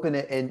open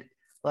it and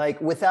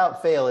like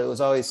without fail, it was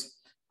always,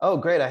 oh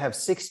great, I have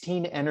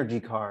 16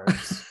 energy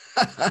cards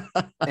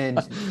and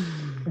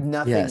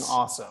nothing yes.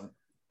 awesome.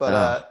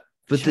 But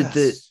But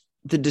just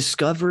the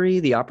discovery,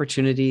 the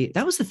opportunity,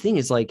 that was the thing,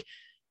 is like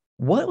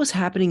what was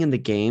happening in the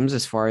games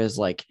as far as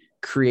like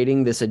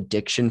creating this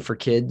addiction for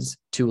kids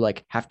to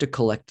like have to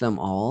collect them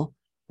all,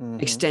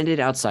 mhm. extended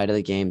outside of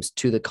the games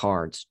to the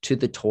cards, to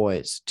the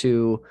toys,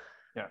 to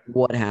Yeah.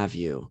 what have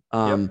you.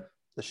 Yep. The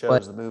but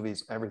shows, the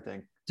movies,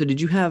 everything. so did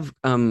you have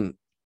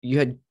you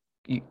had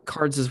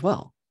cards as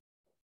well?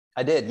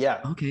 I did,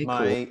 yeah. Okay,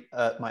 cool.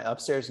 My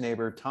upstairs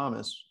neighbor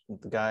Thomas,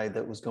 the guy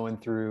that was going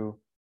through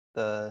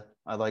the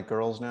I like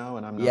girls now,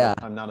 and Yeah.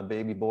 I'm not a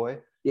baby boy.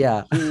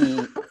 Yeah.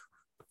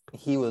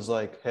 He was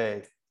like,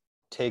 "Hey,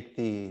 take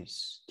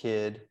these,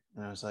 kid,"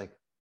 and I was like,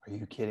 "Are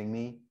you kidding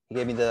me?" He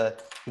gave me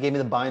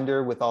the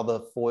binder with all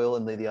the foil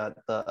and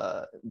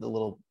the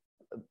little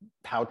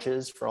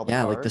pouches for all the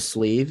Yeah, cards. like the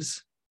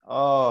sleeves.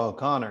 Oh,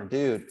 Connor,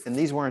 dude, and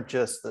these weren't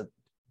just the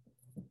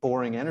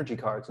boring energy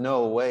cards.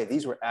 No way,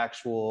 these were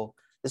actual.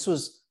 This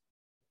was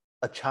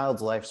a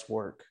child's life's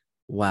work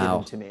Wow.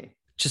 given to me,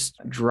 Just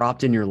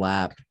dropped in your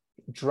lap.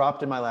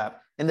 dropped in my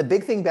lap. And the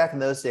big thing back in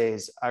those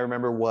days, I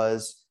remember,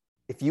 was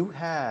if you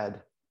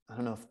had, I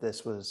don't know if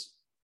this was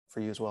for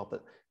you as well,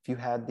 but if you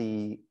had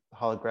the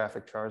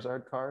holographic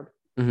Charizard card,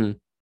 Mhm.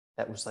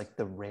 that was like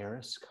the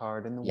rarest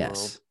card in the Yes.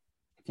 world.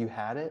 If you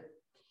had it,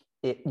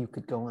 you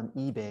could go on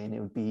eBay and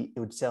it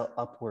would sell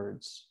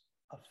upwards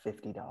of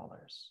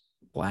 $50.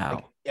 Wow.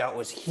 Like, yeah, it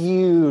was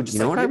huge. You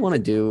know what I want to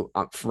do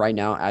right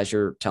now as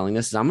you're telling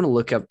this is I'm going to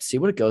look up, see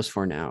what it goes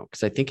for now,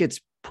 because I think it's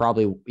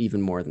probably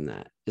even more than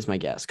that is my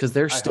guess, because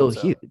they're I still hope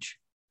so. huge.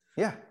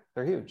 Yeah,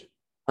 they're huge.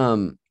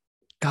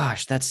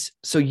 Gosh, that's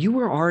so you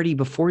were already,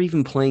 before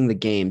even playing the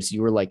games,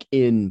 you were like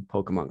in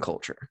Pokemon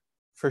culture.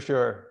 For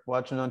sure.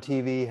 Watching on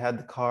TV, had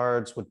the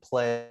cards, would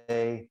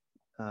play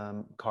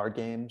card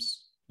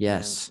games.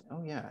 Yes. And,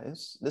 oh yeah,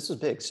 this was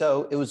big.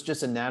 So it was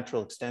just a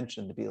natural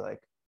extension to be like,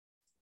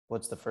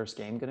 what's the first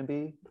game going to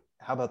be?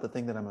 How about the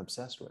thing that I'm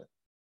obsessed with?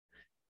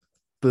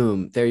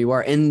 Boom, there you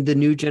are. And the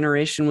new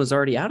generation was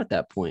already out at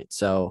that point.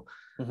 So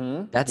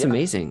that's Yeah.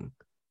 amazing.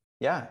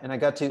 Yeah. And I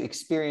got to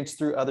experience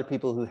through other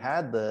people who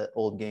had the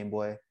old Game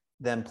Boy,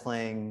 them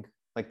playing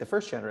like the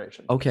first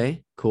generation.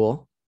 Okay,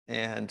 cool.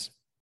 And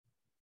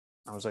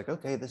I was like,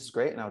 okay, this is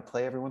great. And I would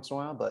play every once in a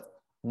while, but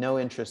no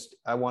interest.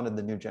 I wanted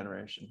the new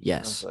generation.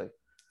 Yes. I was like,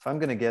 if I'm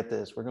going to get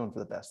this, we're going for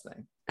the best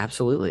thing.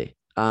 Absolutely.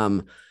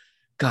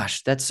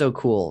 Gosh, that's so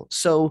cool.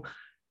 So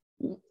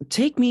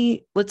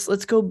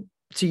let's go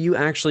to you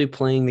actually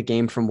playing the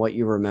game from what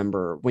you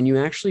remember. When you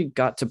actually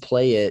got to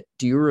play it,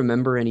 do you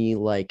remember any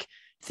like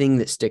thing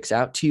that sticks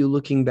out to you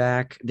looking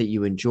back that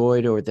you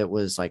enjoyed or that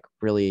was like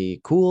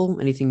really cool?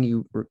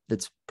 Anything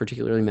that's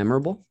particularly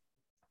memorable?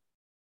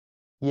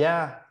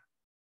 Yeah.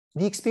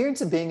 The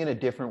experience of being in a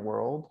different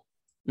world,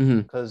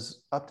 Mhm.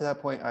 because up to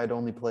that point, I'd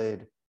only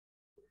played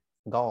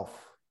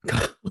golf.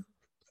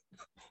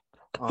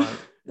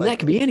 That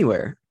could be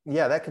anywhere.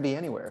 Yeah, that could be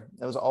anywhere.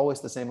 That was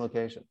always the same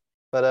location.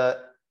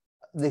 But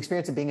the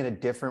experience of being in a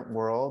different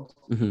world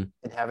Mhm.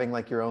 and having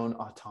like your own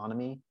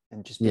autonomy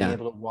and just being Yeah.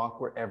 able to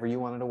walk wherever you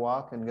wanted to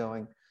walk and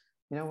going,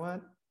 you know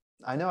what?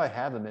 I know I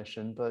have a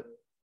mission, but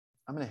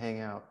I'm going to hang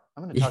out.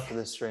 I'm going to talk to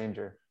this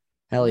stranger.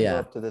 Hell I'm gonna yeah. go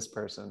up to this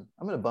person.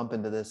 I'm going to bump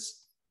into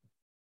this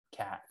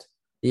cat.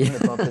 Yeah. I'm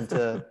going to bump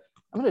into,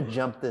 I'm going to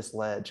jump this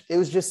ledge. It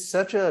was just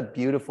such a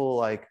beautiful,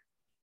 like,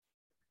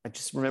 I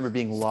just remember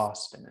being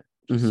lost in it,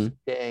 just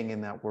staying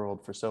in that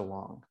world for so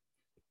long.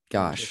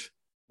 Gosh.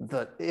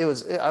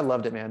 I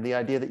loved it, man. The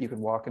idea that you could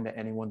walk into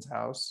anyone's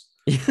house.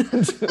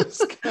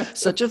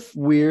 Such a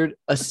weird,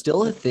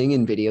 still a thing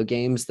in video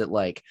games that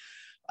like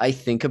I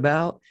think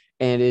about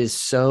and is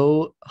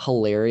so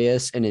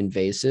hilarious and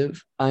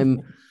invasive.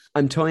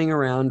 I'm toying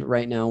around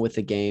right now with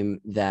a game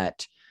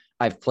that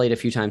I've played a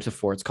few times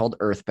before. It's called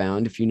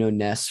Earthbound. If you know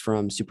Ness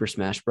from Super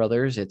Smash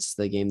Brothers, it's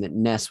the game that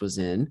Ness was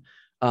in.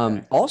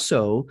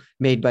 Also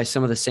made by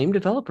some of the same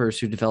developers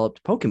who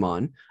developed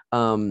Pokemon.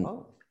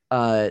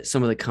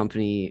 Some of the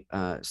company,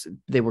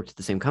 they worked at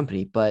the same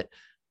company, but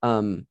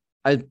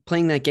I was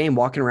playing that game,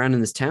 walking around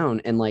in this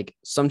town, and like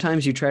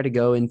sometimes you try to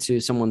go into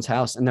someone's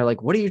house and they're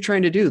like, "What are you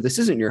trying to do? This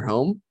isn't your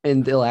home."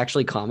 And they'll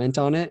actually comment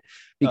on it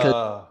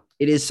because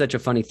it is such a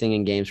funny thing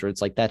in games where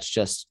it's like that's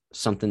just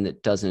something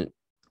that doesn't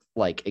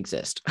like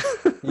exist.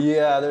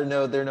 Yeah, there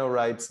are no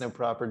rights, no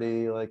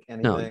property, like No,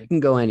 you anything. can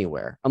go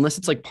anywhere unless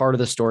it's like part of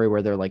the story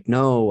where they're like,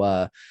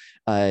 no,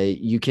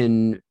 you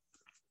can,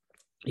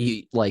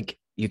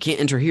 you can't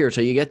enter here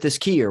till you get this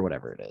key or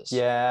whatever it is.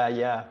 Yeah,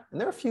 yeah. And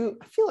there are a few,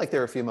 I feel like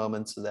there are a few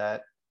moments of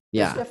that.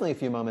 There's Yeah. definitely a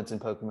few moments in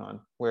Pokemon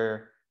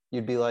where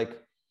you'd be like,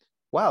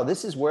 wow,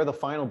 this is where the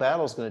final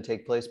battle is going to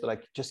take place, but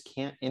I just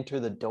can't enter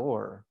the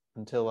door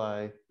until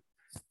I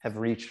have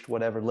reached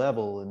whatever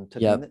level and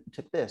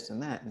took this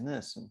and that and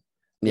this. And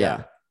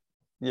Yeah.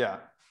 yeah.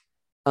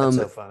 That's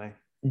so Um, funny.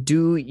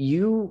 do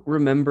you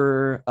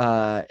remember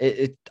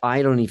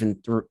I don't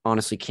even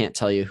honestly can't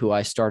tell you who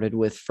I started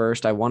with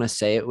first. I want to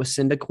say it was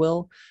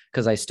Cyndaquil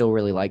because I still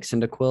really like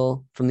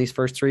Cyndaquil from these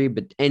first three,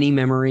 but any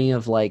memory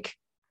of like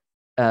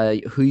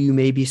who you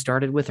maybe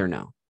started with or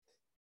no?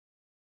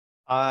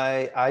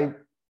 I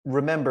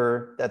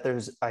remember that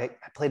I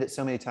played it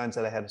so many times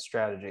that I had a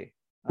strategy.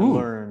 I Ooh.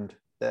 learned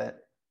that,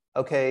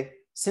 okay,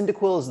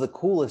 Cyndaquil is the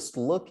coolest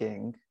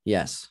looking,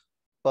 Yes.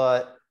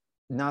 but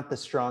not the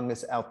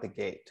strongest out the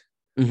gate.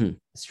 Mm-hmm.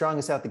 The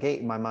strongest out the gate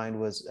in my mind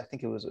was, I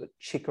think it was a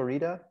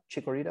Chikorita.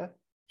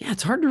 Yeah,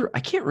 it's hard to, I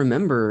can't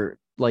remember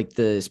like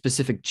the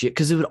specific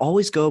because it would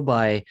always go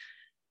by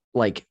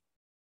like,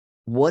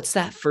 what's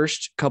that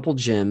first couple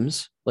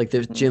gyms, like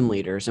the gym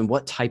leaders, and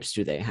what types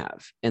do they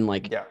have? And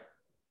like, Yeah.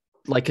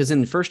 Like, because in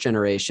the first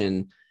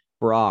generation,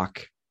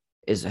 Brock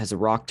has a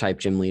rock type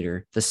gym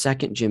leader. The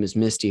second gym is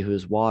Misty, who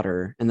is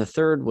water, and the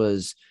third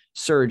was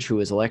Surge, who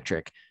is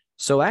electric.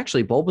 So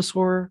actually,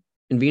 Bulbasaur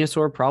and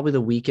Venusaur probably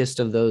the weakest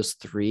of those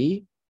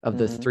three of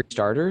the three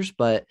starters,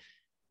 but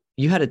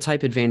you had a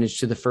type advantage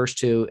to the first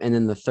two, and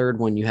then the third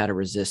one you had a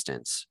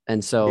resistance.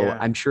 And so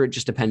I'm sure it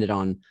just depended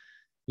on,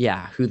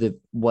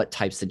 what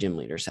types the gym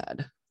leaders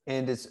had.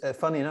 And it's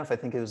funny enough, I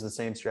think it was the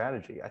same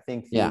strategy. I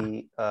think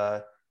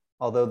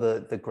although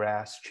the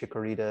grass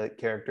Chikorita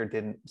character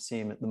didn't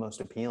seem the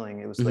most appealing,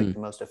 it was like the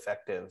most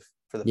effective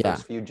for the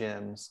first few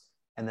gyms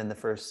and then the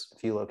first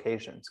few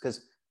locations.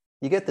 Because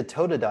you get the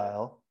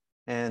Totodile,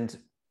 and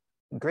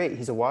great,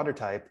 he's a water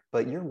type,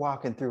 but you're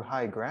walking through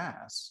high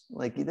grass.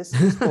 Like this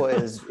boy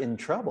is in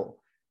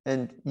trouble.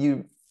 And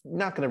you're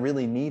not going to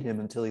really need him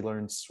until he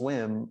learns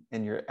swim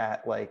and you're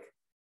at like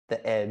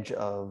the edge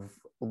of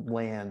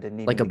land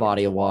and like a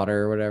body of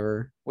water or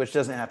whatever, which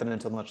doesn't happen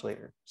until much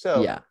later.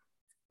 So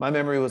my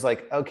memory was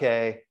like,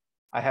 okay,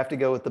 I have to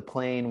go with the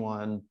plain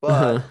one,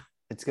 but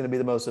it's going to be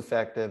the most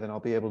effective and I'll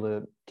be able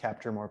to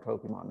capture more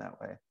Pokemon that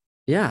way.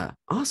 Yeah,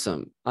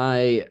 awesome.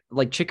 I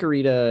like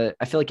Chikorita.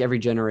 I feel like every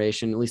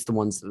generation, at least the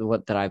ones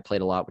that I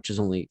played a lot, which is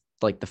only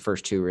like the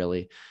first two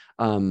really.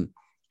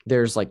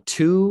 There's like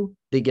two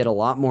that get a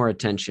lot more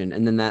attention,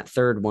 and then that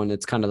third one,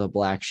 it's kind of the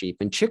black sheep.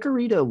 And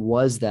Chikorita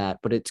was that,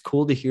 but it's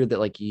cool to hear that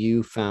like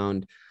you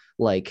found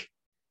like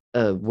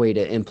a way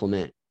to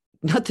implement.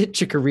 Not that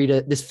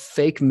Chikorita, this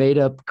fake made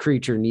up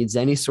creature, needs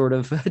any sort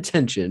of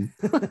attention,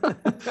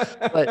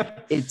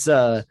 but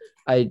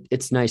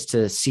it's nice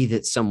to see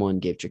that someone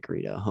gave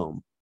Chikorita a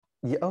home.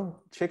 Yeah,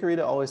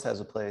 Chikorita always has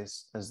a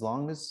place as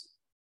long as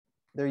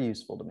they're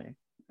useful to me.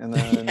 And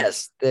then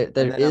yes, there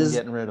I'm is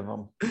getting rid of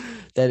them.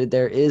 That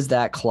there is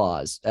that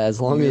clause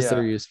as long as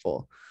they're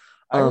useful.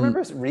 I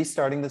remember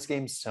restarting this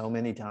game so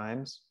many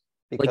times.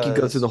 Because, like you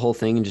go through the whole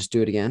thing and just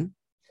do it again?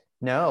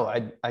 No,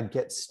 I'd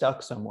get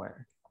stuck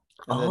somewhere.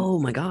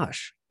 My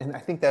gosh. And I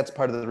think that's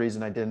part of the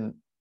reason I didn't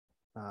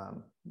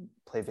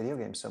play video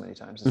games so many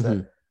times is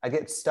that I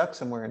get stuck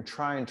somewhere and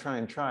try and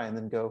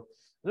then go,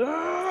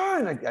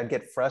 and I'd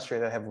get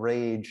frustrated. I'd have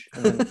rage.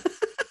 And then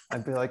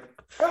I'd be like,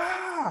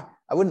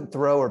 I wouldn't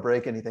throw or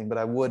break anything, but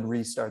I would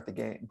restart the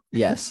game.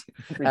 Yes.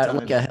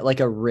 like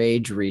a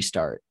rage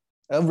restart.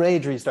 A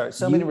rage restart.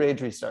 Many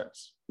rage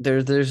restarts.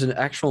 There's an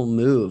actual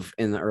move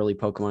in the early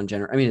Pokemon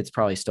genre. I mean, it's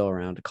probably still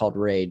around, called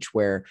Rage,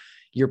 where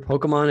your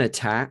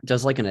Pokemon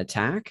does like an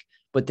attack,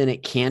 but then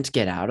it can't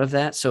get out of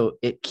that. So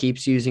it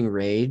keeps using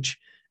Rage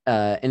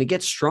and it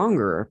gets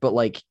stronger, but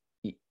like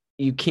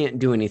you can't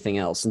do anything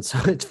else. And so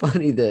it's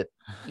funny that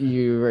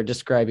you are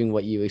describing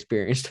what you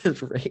experienced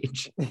as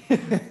Rage.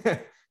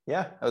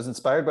 Yeah, I was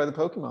inspired by the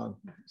Pokemon.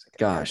 Like,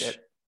 gosh.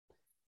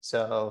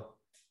 So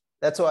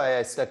that's why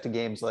I stuck to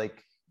games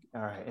like,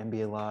 all right,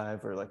 NBA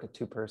Live or like a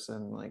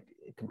 2-person like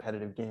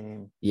competitive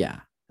game. Yeah.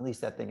 At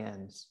least that thing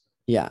ends.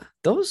 Yeah.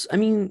 Those, I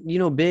mean,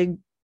 big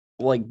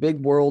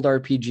world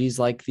RPGs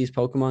like these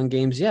Pokemon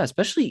games. Yeah.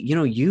 Especially,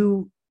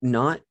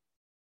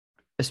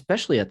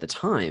 especially at the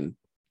time,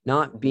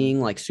 not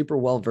being like super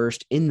well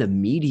versed in the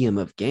medium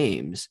of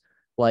games.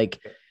 Like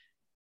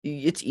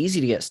it's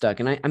easy to get stuck.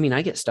 And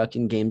I get stuck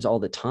in games all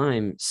the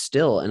time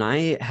still. And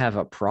I have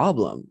a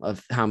problem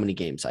of how many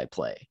games I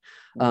play.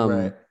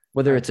 Right.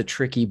 Whether it's a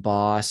tricky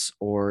boss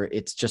or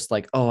it's just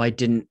like, I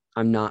didn't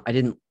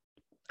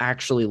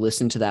actually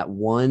listen to that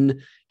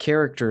one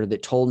character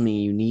that told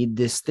me you need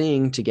this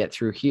thing to get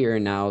through here.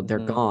 And now they're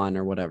gone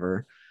or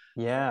whatever.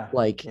 Yeah.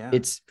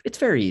 It's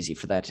very easy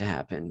for that to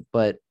happen,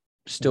 but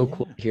still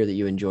cool to hear that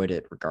you enjoyed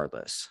it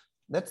regardless.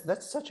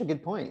 That's such a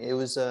good point. It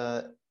was,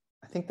 I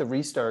think the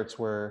restarts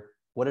were,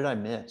 what did I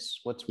miss?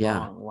 What's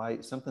wrong? Why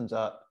something's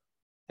up?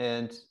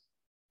 And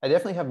I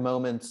definitely have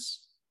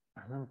moments.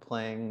 I remember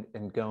playing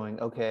and going,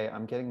 okay,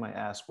 I'm getting my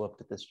ass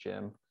whooped at this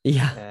gym,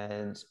 Yeah.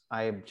 and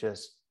I'm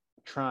just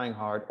trying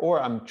hard,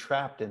 or I'm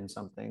trapped in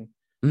something.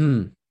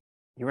 Mm,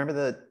 You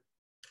remember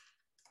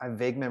I have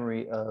vague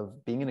memory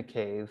of being in a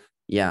cave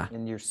yeah.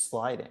 and you're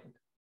sliding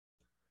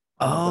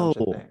on a bunch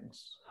of Oh.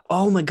 things.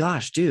 Oh my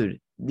gosh, dude.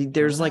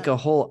 There's Remember like that? a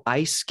whole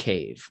ice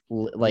cave,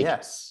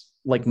 Yes.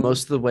 like Mhm.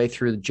 most of the way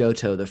through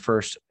Johto, the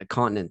first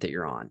continent that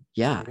you're on.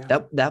 Yeah, Yeah.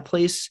 that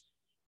place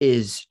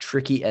is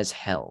tricky as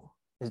hell.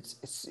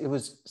 It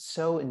was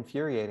so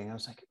infuriating. I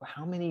was like,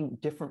 how many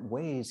different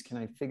ways can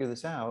I figure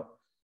this out?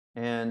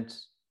 And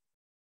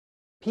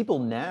people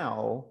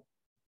now,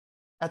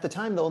 at the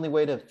time, the only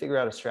way to figure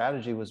out a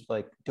strategy was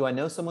like, do I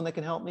know someone that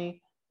can help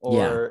me?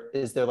 Yeah. Or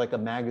is there like a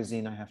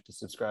magazine I have to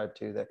subscribe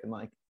to that can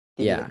like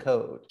give me Yeah. the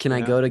code? Can you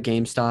I know? go to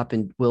GameStop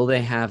and will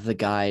they have the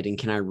guide and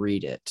can I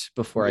read it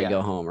before I Yeah.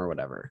 go home or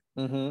whatever?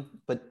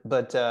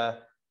 But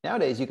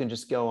nowadays you can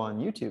just go on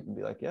YouTube and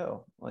be like,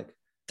 yo, like,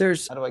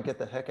 There's how do I get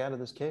the heck out of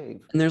this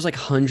cave? and there's like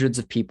hundreds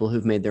of people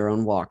who've made their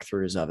own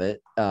walkthroughs of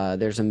it.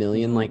 There's a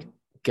million like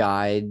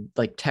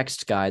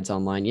text guides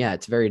online. Yeah,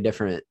 it's a very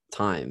different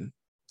time.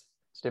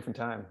 It's a different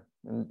time.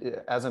 And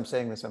as I'm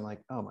saying this, I'm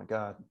like, oh my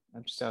God,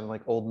 I'm just sounding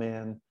like old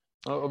man.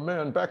 Oh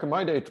man, back in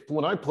my day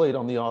when I played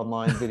on the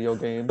online video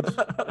games,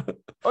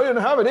 I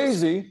didn't have it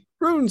easy.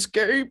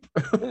 RuneScape.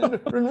 In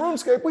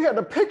RuneScape, we had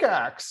to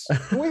pickaxe.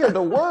 We had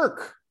to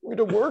work. We had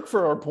to work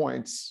for our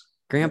points.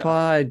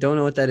 Grandpa, I don't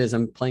know what that is.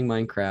 I'm playing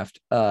Minecraft.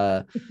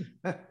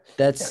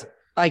 That's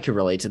I could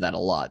relate to that a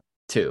lot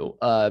too.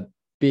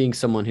 Being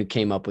someone who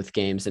came up with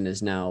games and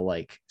is now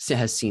like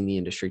has seen the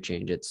industry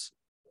change. It's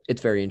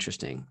very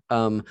interesting.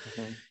 I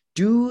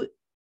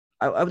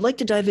would like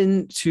to dive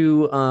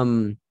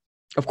into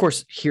of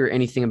course hear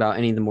anything about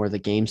any of the more of the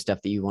game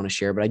stuff that you want to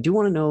share, but I do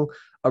want to know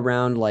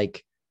around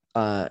like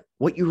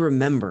what you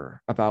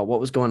remember about what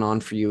was going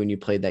on for you when you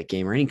played that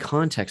game, or any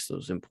context that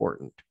was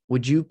important.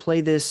 Would you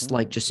play this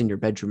like just in your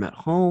bedroom at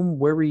home?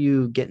 Where were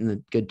you getting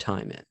the good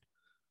time in?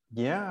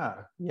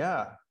 Yeah,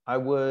 I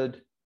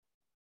would.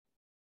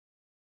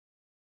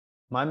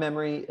 My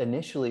memory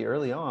initially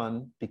early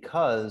on,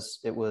 because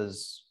it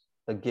was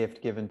a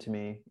gift given to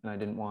me and I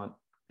didn't want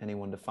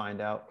anyone to find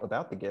out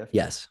about the gift.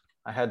 Yes.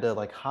 I had to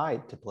like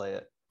hide to play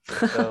it.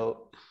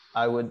 So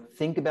I would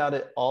think about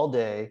it all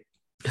day.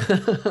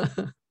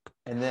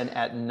 And then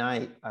at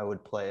night I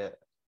would play it.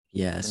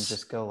 Yes. And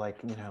just go like,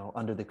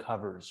 under the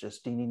covers,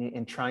 just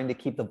and trying to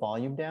keep the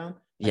volume down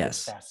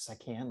yes. as fast as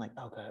I can. Like,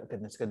 oh God,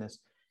 goodness.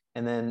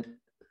 And then,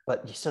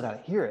 but you still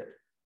got to hear it.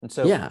 And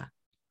so yeah,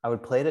 I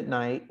would play it at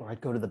night, or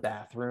I'd go to the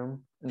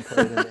bathroom and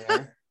play it in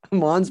there.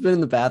 Mon's been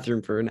in the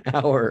bathroom for an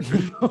hour.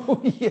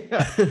 Oh, yeah.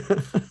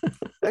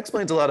 That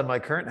explains a lot of my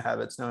current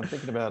habits. Now I'm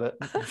thinking about it.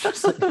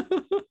 Just like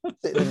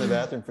sitting in the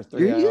bathroom for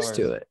 3 hours. You're used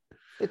to it.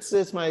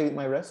 It's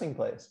my resting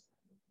place.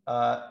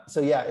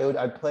 So yeah,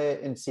 I'd play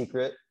it in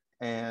secret,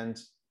 and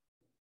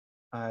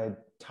I'd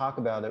talk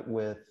about it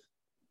with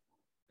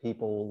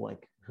people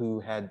like who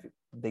had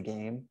the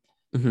game.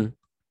 Mm-hmm.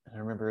 And I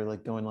remember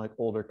like going like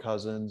older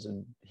cousins,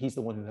 and he's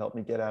the one who helped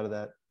me get out of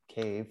that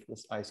cave,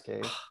 this ice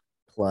cave.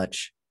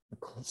 Clutch.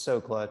 So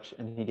clutch.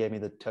 And he gave me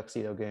the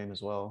tuxedo game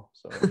as well.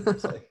 So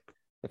it's like,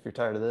 if you're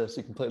tired of this,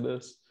 you can play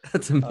this.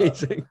 That's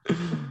amazing.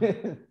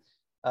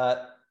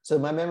 So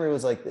my memory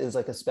was like, it was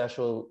like a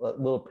special,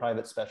 little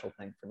private special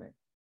thing for me.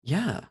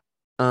 Yeah.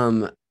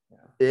 And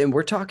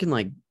we're talking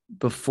like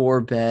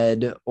before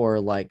bed, or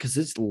like, because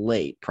it's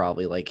late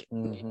probably, like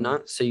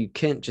not, so you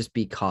can't just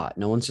be caught.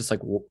 No one's just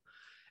like,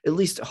 at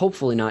least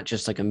hopefully not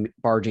just like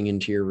barging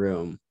into your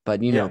room,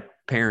 but you know,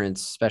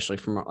 parents, especially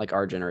from like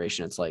our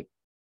generation, it's like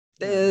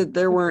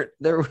there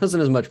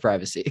wasn't as much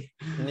privacy.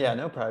 Yeah,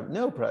 no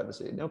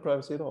privacy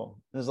at all.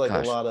 There's like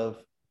a lot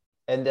of,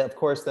 and of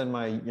course then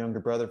my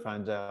younger brother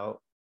finds out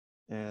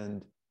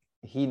and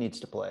he needs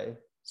to play.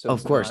 So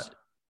of course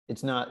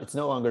it's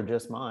no longer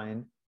just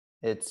mine.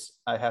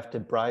 I have to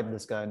bribe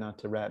this guy not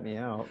to rat me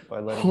out by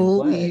letting him play.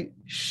 Holy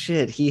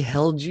shit, he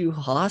held you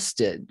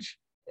hostage.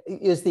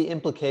 Is the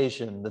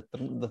implication,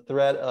 the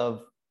threat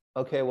of,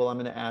 okay, well, I'm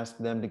going to ask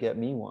them to get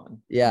me one.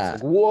 Yeah.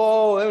 Like,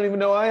 whoa, I don't even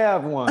know I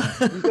have one.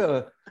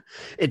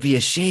 It'd be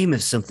a shame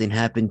if something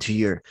happened to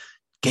your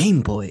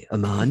Game Boy,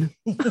 Aman.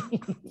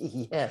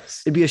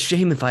 Yes. It'd be a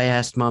shame if I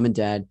asked mom and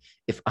dad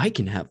if I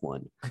can have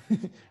one.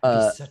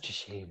 It's such a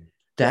shame.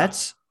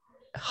 That's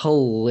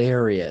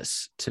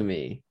hilarious to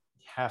me.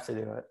 You have to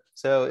do it.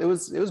 So it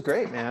was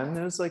great, man.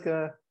 It was like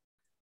a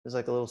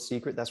little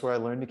secret. That's where I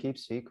learned to keep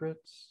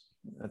secrets.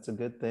 That's a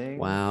good thing.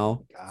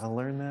 Wow. Gotta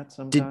learn that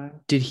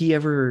sometime.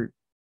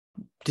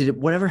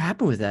 Whatever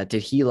happened with that?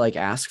 Did he like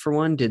ask for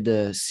one? Did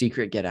the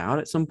secret get out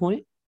at some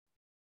point?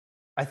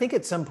 I think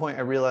at some point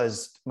I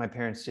realized my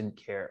parents didn't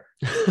care.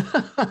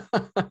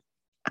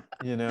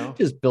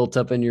 Just built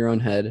up in your own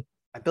head.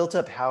 I built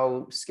up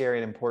how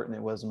scary and important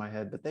it was in my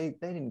head, but they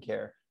didn't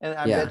care. And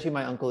I bet you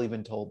my uncle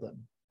even told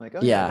them, like,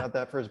 oh yeah, I got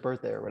that for his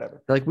birthday or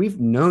whatever. They're like, we've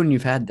known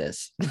you've had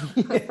this.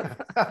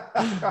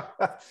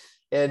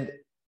 And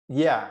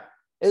yeah,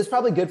 It was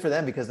probably good for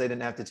them because they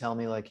didn't have to tell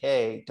me like,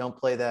 hey, don't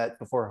play that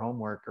before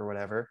homework or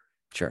whatever,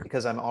 Sure.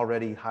 because I'm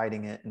already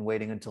hiding it and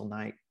waiting until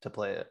night to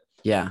play it.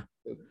 Yeah.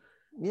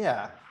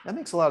 Yeah, that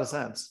makes a lot of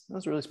sense. That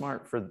was really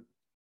smart for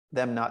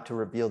them not to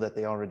reveal that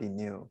they already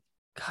knew.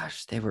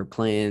 Gosh, they were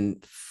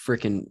playing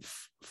freaking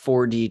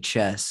 4D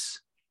chess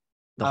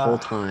the whole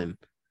time.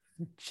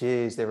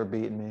 Jeez, they were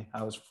beating me.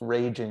 I was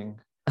raging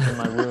in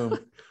my room,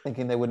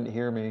 thinking they wouldn't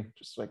hear me.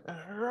 Just like,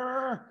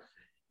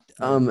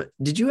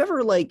 Did you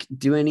ever like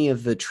do any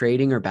of the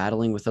trading or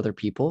battling with other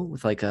people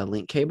with like a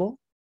link cable?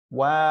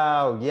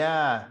 wow,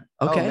 yeah.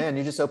 Okay. Oh man,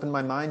 you just opened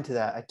my mind to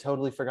that. I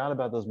totally forgot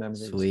about those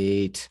memories.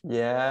 Sweet.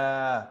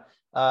 Yeah.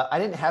 I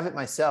didn't have it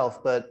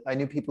myself, but I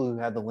knew people who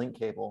had the link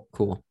cable,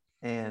 Cool.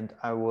 and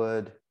I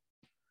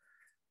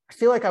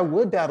feel like I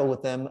would battle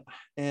with them,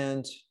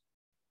 and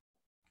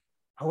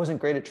I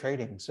wasn't great at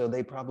trading. So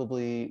they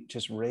probably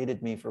just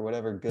rated me for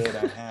whatever good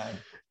I had.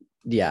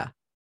 Yeah.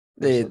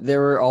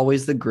 There were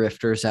always the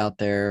grifters out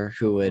there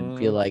who would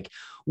be like,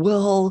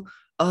 well,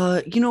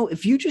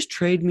 if you just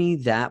trade me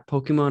that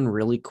Pokemon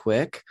really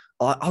quick,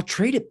 I'll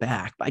trade it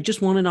back. I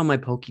just want it on my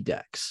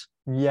Pokédex.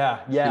 Yeah.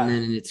 And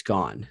then it's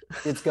gone.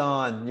 It's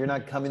gone. You're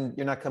not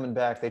coming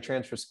back. They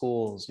transfer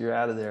schools. You're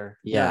out of there.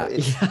 Yeah. No,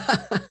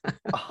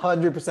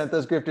 100%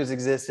 those grifters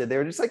existed. They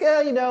were just like,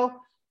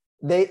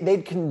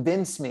 they'd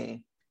convince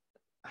me.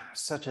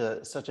 Such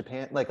a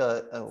pan, like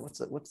what's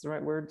the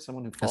right word?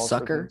 Someone who falls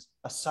sucker? For things.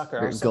 A sucker.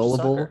 I was such a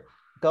Gullible. sucker.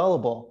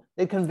 Gullible.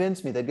 They'd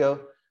convince me. They'd go,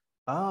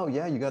 oh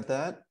yeah, you got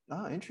that?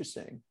 Oh,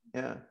 interesting.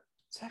 Yeah.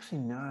 It's actually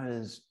not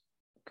as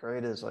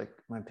great as like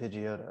my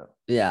Pidgeotto.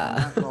 Yeah.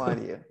 I'm not gonna lie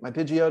to you. My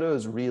Pidgeotto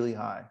is really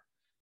high.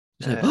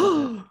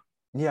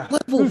 Yeah.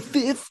 Level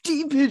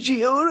 50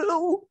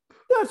 Pidgeotto.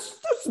 That's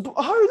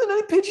higher than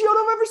any Pidgeotto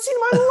I've ever seen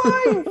in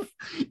my life.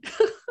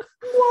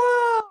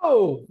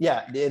 Whoa.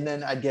 Yeah. And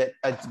then I'd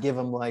give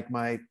them like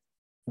my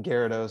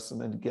Gyarados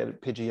and then get a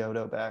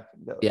Pidgeotto back.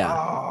 And go, Yeah.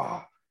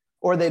 oh.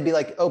 Or they'd be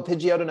like, oh,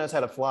 Pidgeotto knows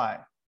how to fly.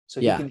 So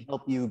he Yeah. can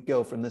help you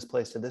go from this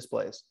place to this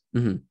place.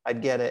 Mm-hmm.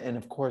 I'd get it. And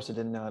of course it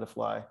didn't know how to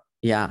fly.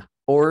 Yeah.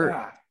 Or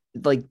Yeah.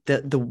 like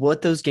the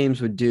what those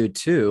games would do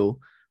too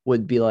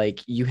would be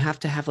like you have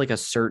to have like a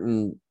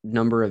certain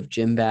number of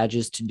gym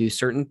badges to do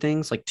certain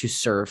things, like to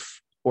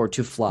surf or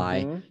to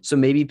fly. Mhm. So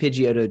maybe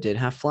Pidgeotto did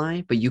have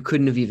fly, but you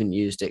couldn't have even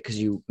used it because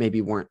you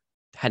maybe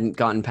hadn't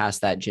gotten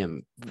past that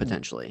gym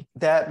potentially.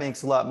 That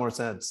makes a lot more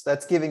sense.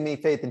 That's giving me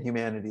faith in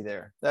humanity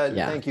there.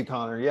 Yeah. Thank you,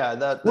 Connor. Yeah.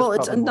 That's Well,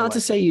 it's probably more not to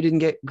like say you didn't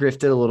get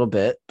grifted a little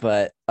bit,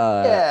 but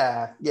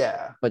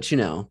yeah. but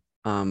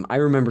I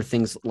remember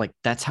things like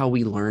that's how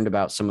we learned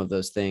about some of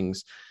those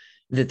things,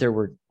 that there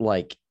were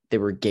like they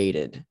were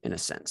gated in a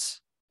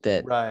sense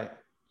that Right.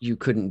 you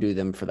couldn't do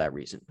them for that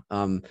reason.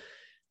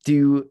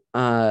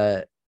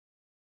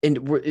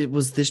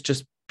 Was this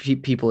just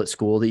people at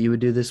school that you would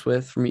do this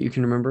with from what you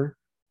can remember?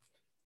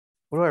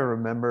 What do I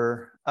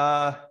remember?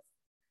 I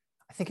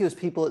think it was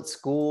people at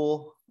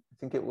school. I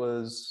think it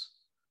was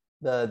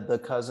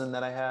the cousin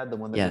that I had, the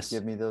one that Yes. would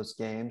give me those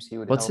games. He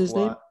would What's help his a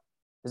name? lot.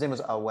 His name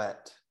was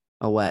Awet.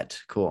 Awet.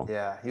 Cool.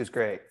 Yeah, he was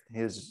great.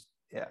 He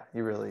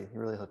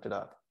really hooked it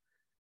up.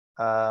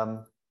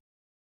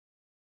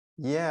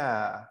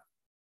 Yeah.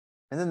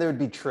 And then there would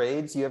be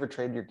trades. You ever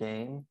trade your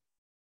game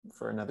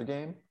for another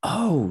game?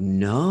 Oh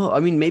no. I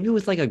mean, maybe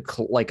with like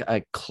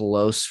a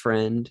close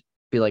friend,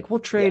 be like, we'll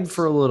trade Yes.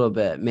 for a little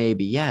bit,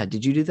 maybe. Yeah.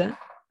 Did you do that?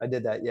 I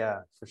did that, yeah,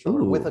 for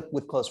sure. Ooh.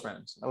 With close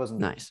friends. I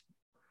wasn't Nice.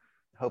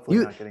 hopefully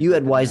You not getting you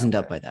had hooked in wisened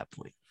that up way. by that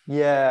point.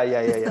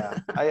 Yeah.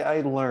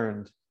 I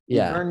learned.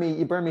 Yeah.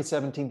 You burn me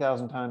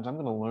 17,000 times. I'm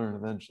gonna learn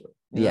eventually.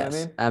 You know Yes,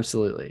 what I mean?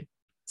 absolutely.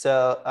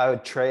 So I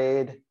would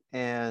trade,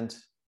 and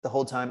the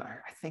whole time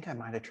I think I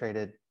might have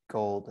traded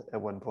gold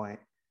at one point,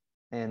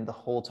 and the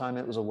whole time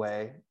it was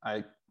away,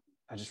 I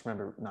just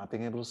remember not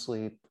being able to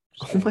sleep.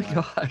 just Oh my being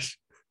like, gosh.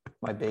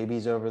 my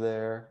baby's over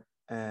there,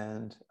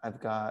 and I've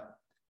got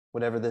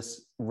whatever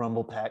this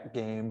Rumble Pack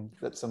game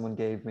that someone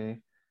gave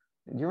me.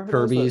 Do you remember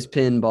those? Kirby's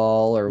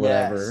pinball or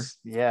whatever.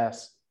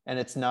 Yes. And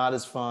it's not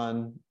as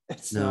fun.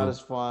 It's No. not as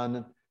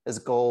fun as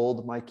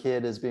gold. My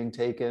kid is being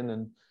taken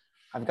and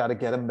I've got to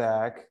get him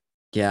back.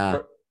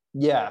 Yeah.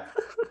 Yeah.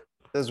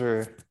 Those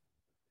were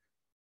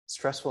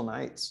stressful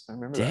nights. I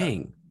remember that.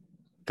 Dang.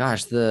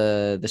 Gosh,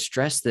 the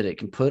stress that it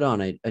can put on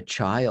a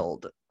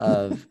child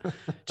of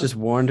just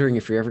wondering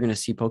if you're ever going to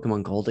see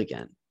Pokemon Gold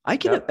again.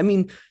 Yep. I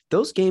mean,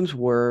 those games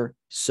were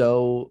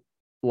so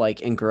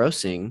like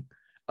engrossing.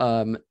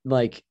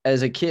 Like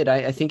as a kid,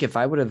 I think if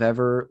I would have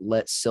ever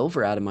let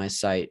Silver out of my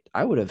sight,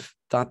 I would have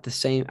thought the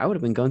same. I would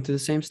have been going through the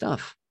same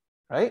stuff.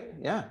 Right?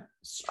 Yeah.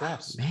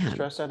 Stress. Oh, man.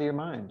 Stress out of your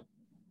mind.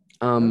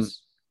 Um,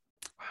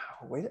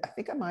 Wow. Wait, I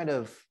think I might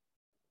have.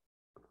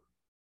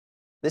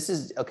 This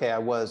is okay. I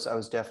was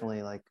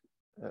definitely like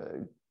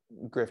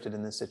grifted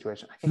in this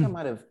situation. I think I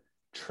might have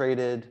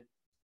traded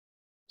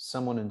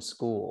someone in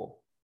school,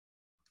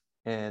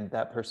 and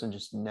that person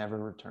just never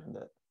returned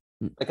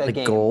it. Like a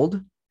game.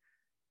 gold.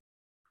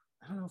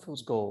 I don't know if it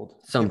was gold. I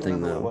can't Something,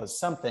 remember what though. it was.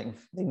 Something.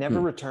 They never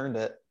Hmm. returned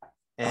it,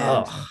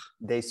 and Ugh.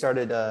 they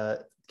started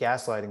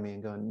gaslighting me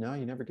and going, "No,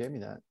 you never gave me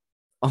that."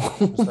 Oh,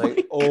 I was my like,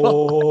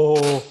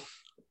 God.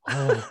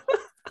 oh,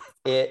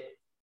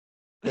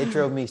 it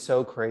drove me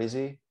so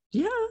crazy.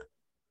 Yeah.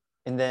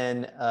 And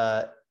then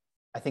I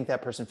think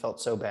that person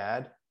felt so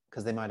bad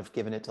because they might have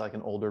given it to like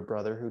an older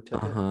brother who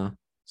took it,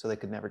 so they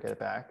could never get it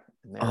back.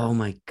 Oh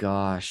my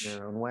gosh.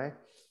 Their own way.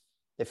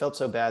 They felt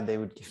so bad they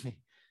would give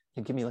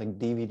me like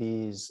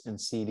DVDs and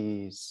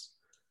CDs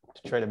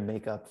to try to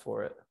make up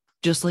for it.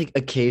 Just like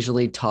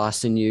occasionally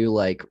tossing you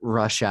like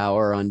Rush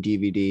Hour on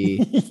DVD,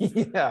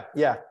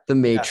 yeah. The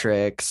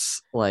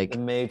Matrix, like The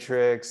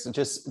Matrix,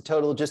 just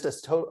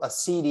a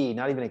CD,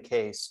 not even a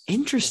case.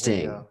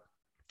 interesting.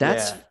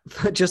 That's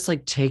just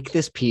like take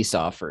this peace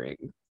offering.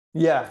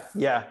 Yeah.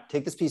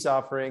 Take this peace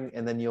offering,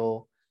 and then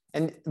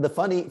and the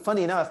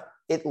funny enough,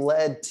 it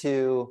led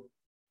to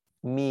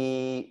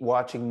me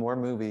watching more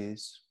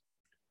movies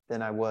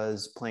than I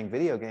was playing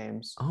video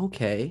games.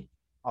 Okay.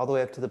 All the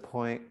way up to the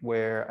point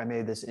where I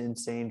made this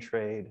insane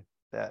trade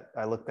that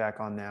I look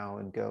back on now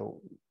and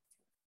go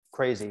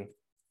crazy.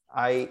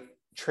 I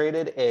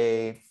traded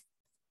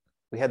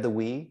we had the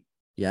Wii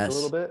Yes. a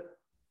little bit,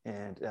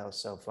 and that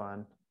was so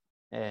fun.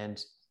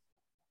 And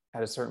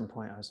at a certain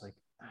point, I was like,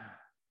 I'd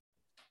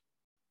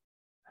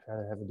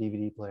rather have a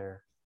DVD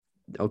player.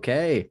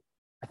 Okay.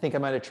 I think I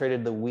might have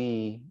traded the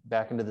Wii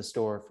back into the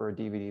store for a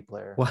DVD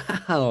player.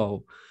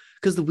 Wow.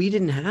 Because the Wii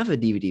didn't have a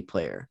DVD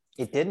player.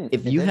 It didn't.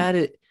 If you had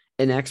it,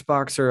 an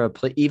Xbox or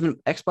even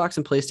Xbox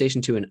and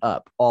PlayStation 2 and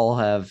up all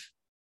have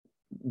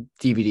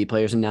DVD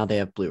players, and now they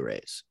have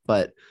Blu-rays.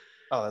 But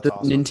that's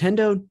awesome.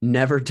 Nintendo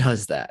never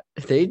does that.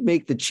 They'd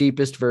make the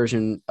cheapest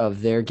version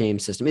of their game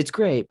system. It's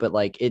great, but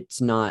like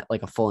it's not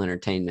like a full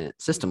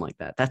entertainment system like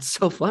that. That's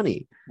so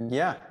funny.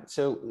 Yeah.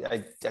 So I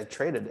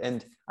traded,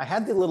 and I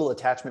had the little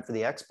attachment for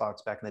the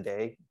Xbox back in the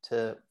day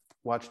to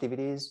watch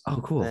DVDs.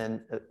 Oh, cool.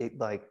 And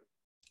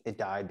it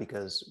died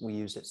because we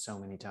used it so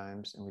many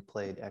times and we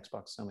played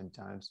Xbox so many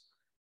times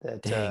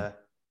that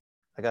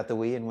I got the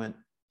Wii and went,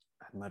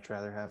 I'd much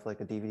rather have like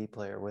a DVD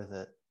player with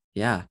it.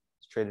 Yeah.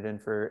 Traded in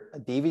for a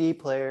DVD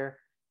player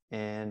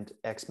and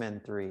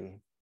X-Men 3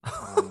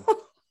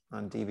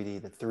 on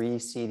DVD, the 3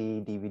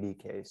 CD DVD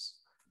case.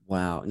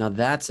 Wow. Now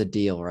that's a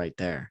deal right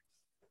there.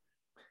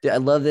 I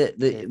love that.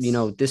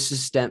 This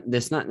is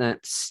this not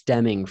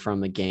stemming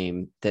from a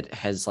game that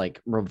has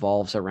like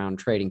revolves around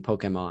trading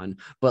Pokemon,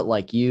 but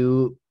like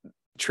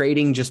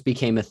trading just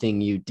became a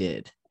thing you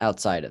did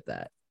outside of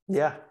that.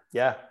 Yeah.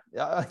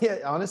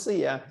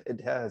 Honestly, yeah,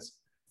 it has.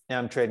 Now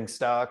I'm trading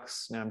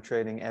stocks. Now I'm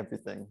trading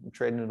everything. I'm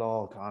trading it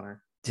all,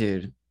 Connor.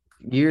 Dude,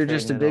 you're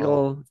just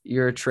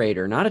you're a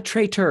trader, not a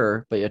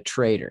traitor, but a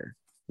trader.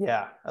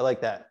 Yeah, I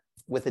like that.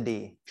 With a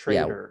D,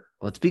 trader.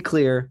 Yeah, let's be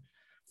clear,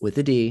 with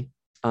a D.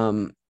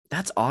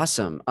 That's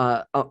awesome.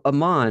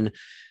 Aman,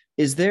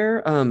 is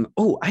there,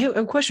 I have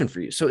a question for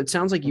you. So it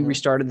sounds like you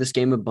restarted this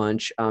game a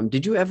bunch.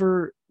 Did you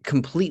ever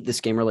complete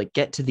this game or like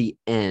get to the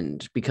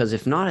end? Because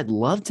if not, I'd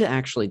love to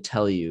actually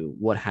tell you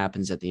what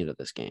happens at the end of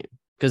this game,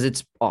 because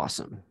it's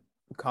awesome.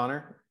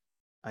 Connor,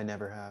 I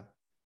never have.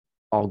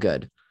 All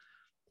good.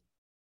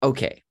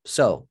 Okay.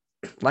 So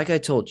like I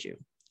told you,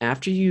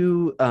 after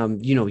you,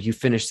 you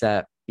finish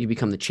that, you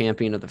become the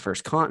champion of the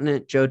first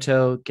continent,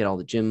 Johto, get all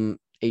the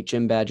 8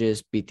 gym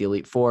badges, beat the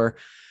Elite Four,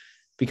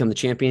 become the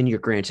champion. You're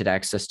granted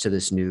access to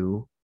this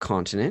new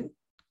continent,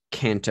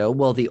 Kanto.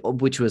 Well,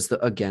 which was the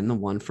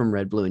one from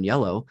Red, Blue, and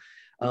Yellow.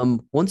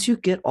 Once you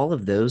get all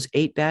of those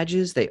 8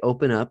 badges, they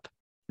open up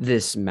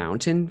this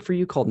mountain for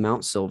you called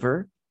Mount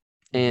Silver,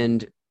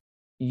 and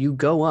you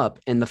go up,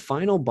 and the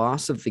final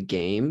boss of the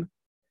game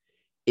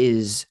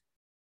is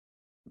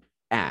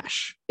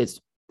Ash. It's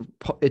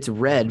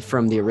Red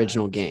from the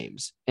original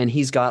games, and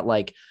he's got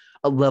like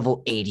a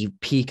level 80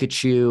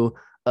 Pikachu,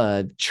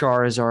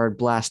 Charizard,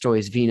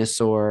 Blastoise,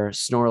 Venusaur,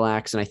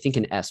 Snorlax, and I think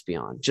an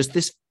Espeon. Just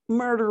this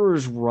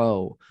murderer's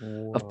row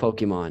of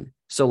Pokemon.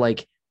 So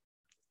like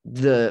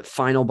the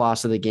final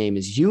boss of the game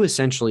is you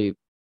essentially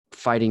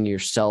fighting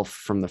yourself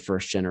from the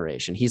first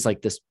generation. He's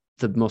like the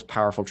most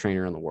powerful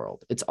trainer in the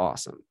world. It's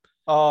awesome.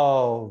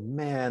 Oh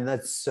man,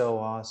 that's so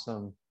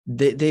awesome.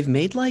 They've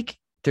made like,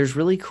 there's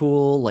really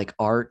cool like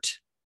art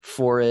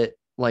for it,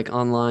 like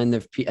online.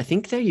 I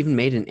think they even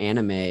made an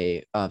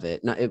anime of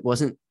it. Now, it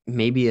wasn't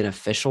maybe an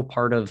official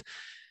part of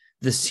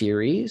the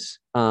series,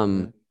 but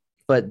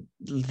I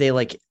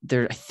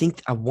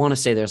want to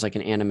say there's like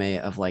an anime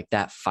of like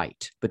that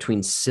fight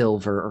between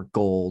Silver or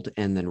Gold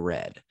and then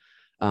Red.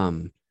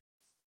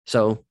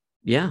 So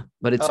yeah,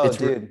 but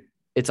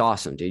it's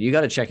awesome, dude. You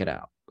got to check it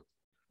out.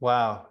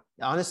 Wow.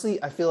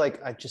 Honestly, I feel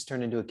like I just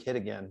turned into a kid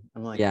again.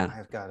 I'm like, yeah,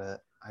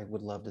 I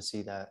would love to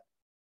see that.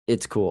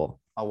 It's cool.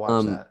 I'll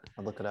watch that.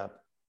 I'll look it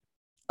up.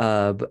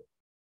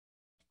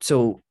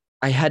 So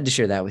I had to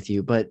share that with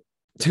you, but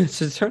to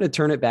sort of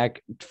turn it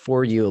back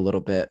for you a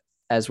little bit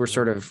as we're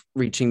sort of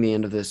reaching the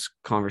end of this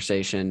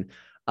conversation.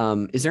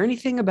 Is there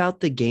anything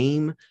about the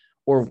game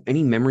or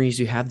any memories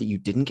you have that you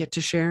didn't get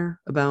to share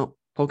about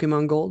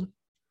Pokemon Gold?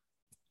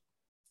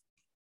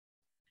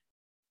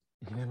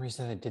 Any memories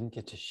that I didn't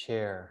get to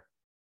share?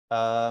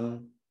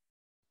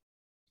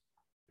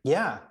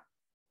 Yeah,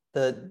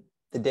 the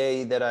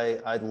day that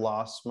I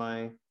lost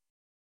my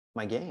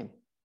game.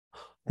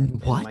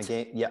 And my What?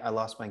 game, yeah, I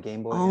lost my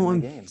Game Boy and Oh, my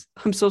I'm game.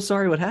 I'm so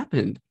sorry. What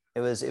happened?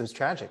 It was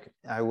tragic.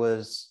 I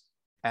was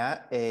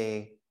at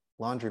a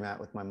laundromat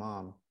with my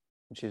mom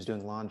and she was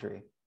doing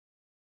laundry.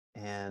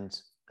 And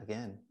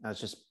again,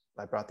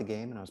 I brought the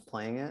game and I was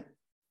playing it,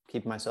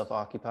 keeping myself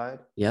occupied.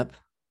 Yep.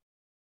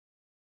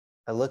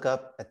 I look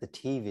up at the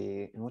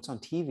TV and what's on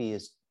TV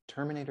is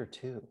Terminator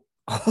 2.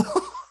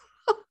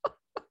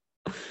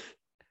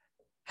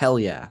 Hell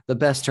yeah. The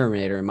best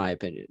Terminator, in my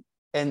opinion.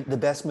 And the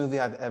best movie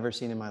I've ever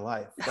seen in my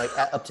life, like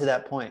up to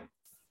that point.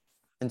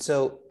 And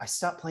so I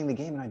stopped playing the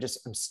game and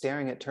I'm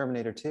staring at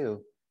Terminator 2.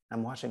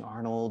 I'm watching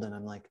Arnold and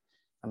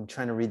I'm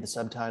trying to read the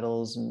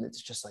subtitles and it's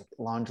just like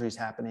laundry's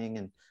happening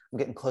and I'm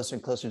getting closer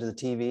and closer to the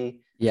TV.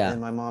 Yeah. And then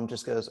my mom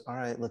just goes, all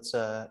right,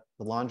 the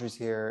laundry's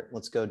here.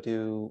 Let's go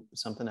do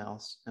something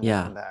else. And Yeah.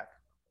 we'll come back.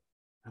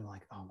 I'm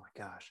like, oh my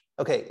gosh.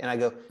 Okay. And I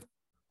go,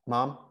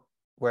 Mom,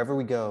 wherever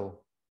we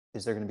go,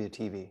 is there going to be a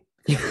TV?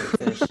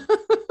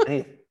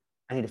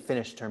 I need to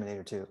finish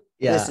Terminator 2.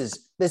 Yeah.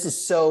 This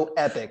is so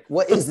epic.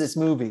 What is this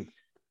movie?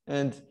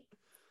 And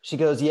she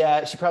goes,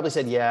 yeah. She probably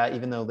said yeah,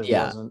 even though there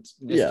wasn't,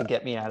 just to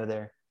get me out of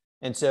there.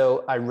 And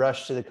so I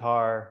rush to the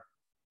car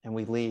and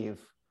we leave.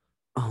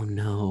 Oh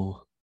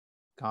no.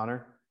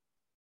 Connor,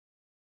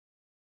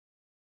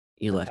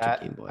 You left your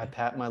Game Boy. I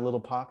pat my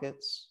little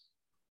pockets.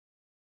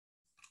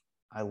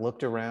 I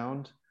looked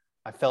around.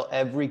 I felt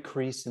every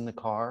crease in the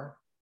car.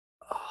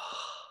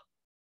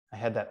 I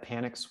had that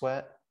panic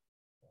sweat.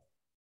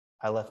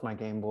 I left my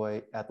Game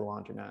Boy at the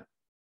laundromat.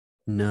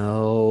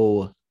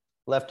 No.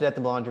 Left it at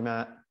the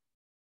laundromat.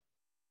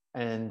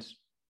 And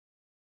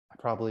I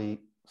probably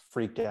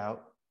freaked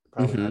out.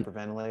 Probably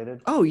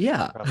hyperventilated. Oh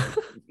yeah.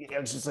 It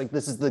was just like,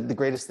 this is the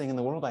greatest thing in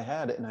the world I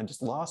had. And I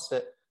just lost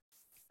it.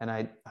 And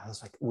I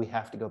was like, we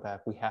have to go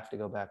back. We have to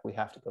go back. We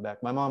have to go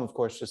back. My mom, of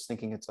course, just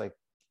thinking it's like,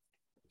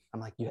 I'm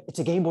like, it's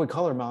a Game Boy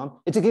Color, Mom.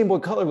 It's a Game Boy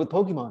Color with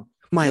Pokemon.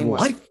 My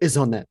life is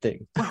on that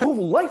thing. My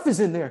whole life is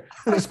in there.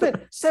 I spent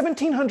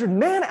 1,700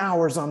 man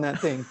hours on that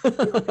thing.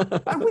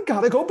 We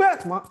gotta go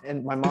back, Mom.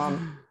 And my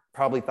mom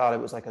probably thought it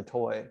was like a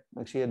toy.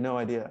 Like she had no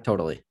idea.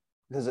 Totally.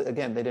 Because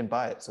again, they didn't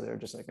buy it. So they were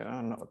just like, I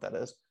don't know what that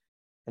is.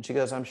 And she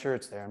goes, I'm sure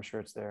it's there. I'm sure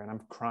it's there. And I'm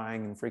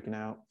crying and freaking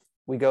out.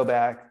 We go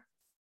back.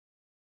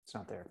 It's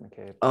not there,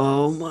 McCabe.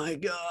 Oh my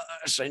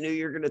gosh. I knew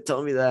you were going to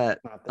tell me that.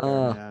 It's not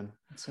there, man.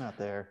 It's not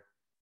there.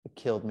 It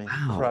killed me.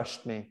 Wow.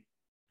 Crushed me.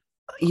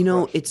 You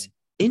know, it's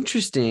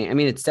interesting. I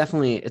mean, it's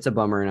a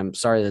bummer and I'm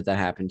sorry that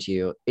happened to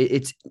you.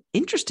 It's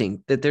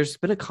interesting that there's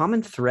been a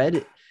common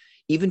thread,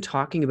 even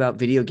talking about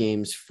video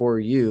games for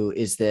you,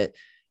 is that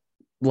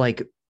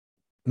like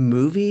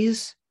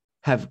movies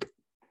have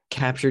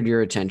captured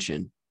your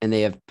attention and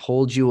they have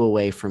pulled you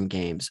away from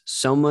games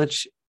so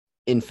much.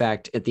 In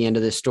fact, at the end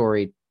of this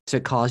story, to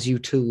cause you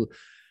to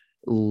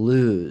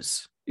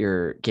lose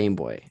your Game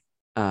Boy.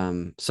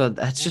 So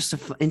that's just an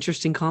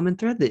interesting common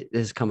thread that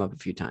has come up a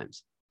few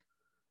times.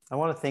 I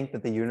want to think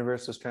that the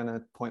universe was trying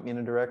to point me in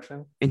a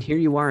direction. And here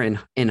you are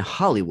in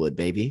Hollywood,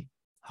 baby.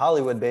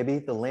 Hollywood, baby,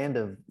 the land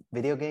of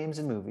video games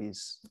and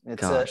movies.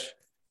 It's Gosh.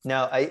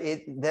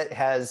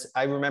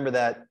 I remember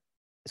that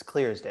as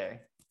clear as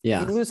day.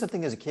 Yeah. If you lose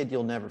something as a kid,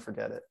 you'll never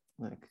forget it.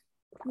 Like,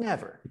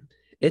 never.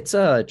 It's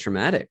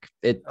traumatic.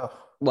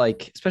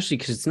 Like, especially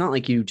because it's not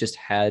like you just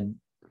had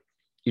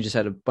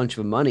a bunch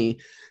of money,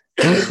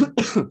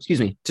 excuse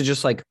me, to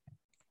just like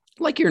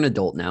you're an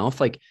adult now.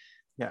 If you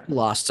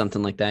lost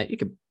something like that, you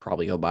could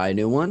probably go buy a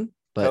new one.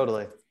 But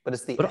totally. But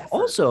it's but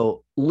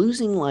also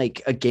losing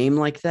like a game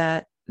like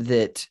that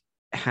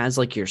has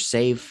like your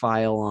save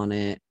file on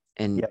it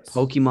and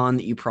Pokemon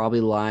that you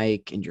probably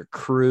like and your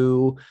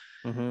crew.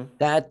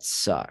 That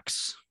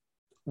sucks.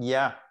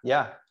 Yeah.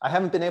 I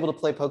haven't been able to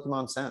play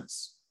Pokemon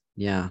since.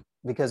 Yeah.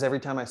 Because every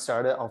time I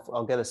start it,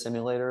 I'll get a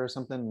simulator or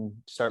something and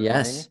start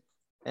playing.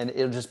 And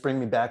it'll just bring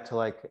me back to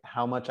like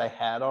how much I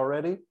had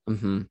already.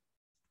 And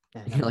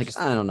you're like,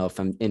 I don't know if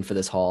I'm in for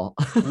this haul.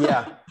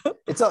 Yeah.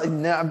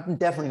 I'm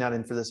definitely not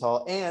in for this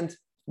haul. And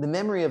the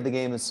memory of the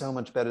game is so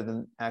much better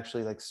than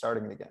actually like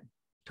starting it again.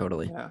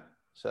 Totally. Yeah.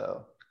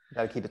 So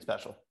gotta keep it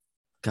special.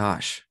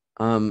 Gosh.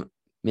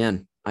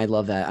 Man, I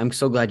love that. I'm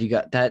so glad you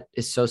got that.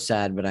 Is so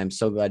sad, but I'm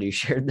so glad you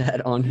shared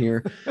that on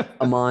here.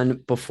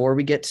 Aman, before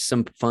we get to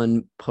some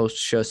fun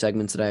post-show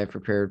segments that I have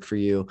prepared for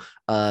you,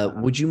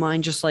 would you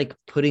mind just like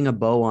putting a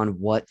bow on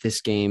what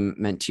this game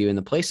meant to you and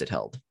the place it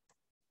held?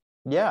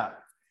 Yeah.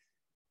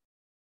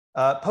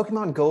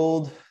 Pokemon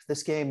Gold,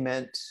 this game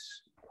meant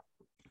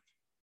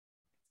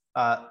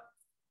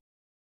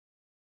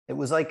it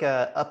was like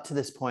up to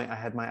this point, I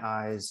had my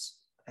eyes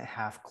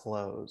half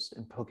closed,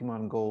 and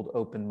Pokemon Gold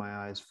opened my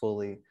eyes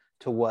fully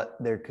to what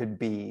there could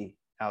be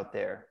out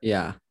there.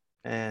 Yeah.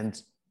 And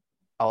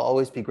I'll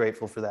always be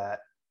grateful for that.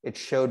 It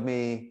showed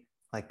me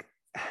like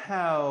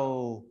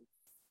how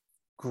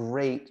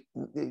great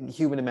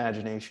human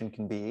imagination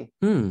can be.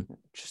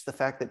 Just the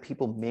fact that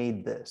people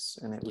made this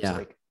and it was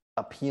like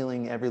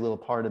appealing every little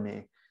part of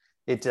me.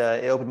 It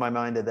opened my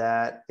mind to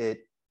that.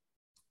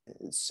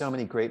 so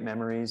many great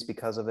memories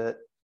because of it.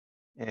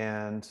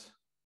 And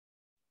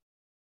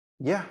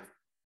yeah,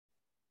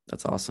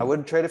 That's I awesome.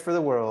 wouldn't trade it for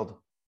the world.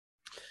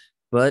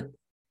 But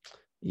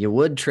you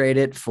would trade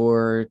it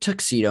for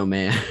Tuxedo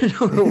Man. The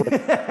game you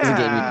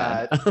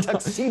had.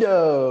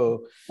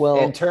 Tuxedo Well,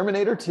 and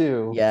Terminator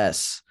 2.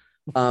 yes.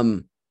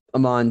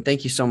 Aman,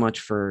 thank you so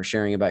much for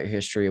sharing about your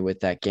history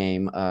with that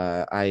game.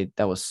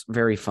 That was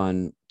very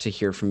fun to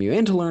hear from you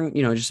and to learn,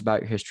 just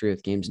about your history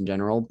with games in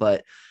general.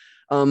 But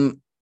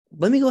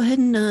let me go ahead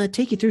and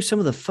take you through some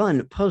of the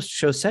fun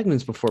post-show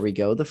segments before we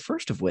go. The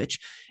first of which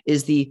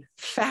is the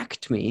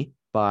Fact Me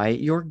by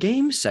Your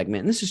Game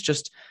segment. And this is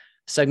just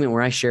a segment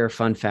where I share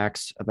fun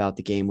facts about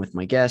the game with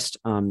my guest.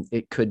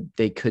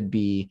 They could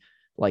be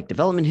like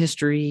development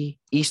history,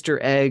 Easter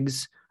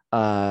eggs,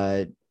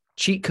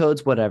 cheat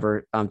codes,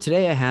 whatever.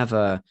 Today I have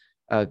a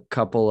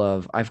couple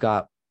of, I've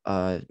got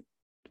a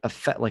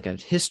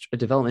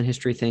development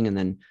history thing and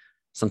then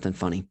something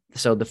funny.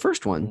 So the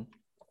first one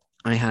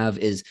I have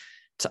is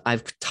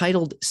I've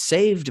titled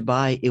Saved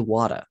by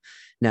Iwata.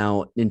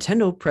 Now,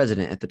 Nintendo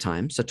president at the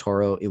time,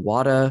 Satoru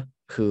Iwata,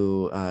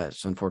 who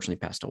has unfortunately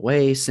passed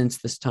away since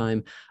this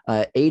time,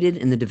 aided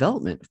in the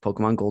development of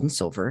Pokemon Gold and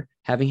Silver,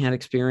 having had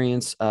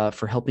experience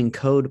for helping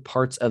code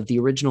parts of the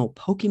original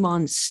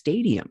Pokemon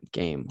Stadium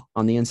game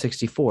on the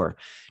N64.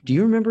 Do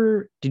you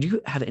remember, did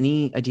you have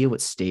any idea what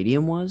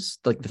Stadium was?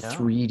 Like the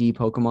 3D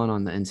Pokemon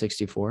on the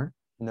N64?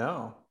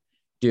 No.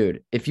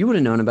 Dude, if you would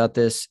have known about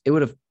this, it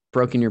would have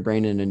broken your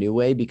brain in a new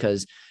way,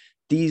 because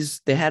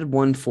they had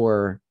one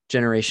for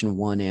Generation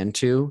 1 and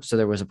 2. So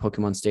there was a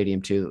Pokemon Stadium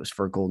 2 that was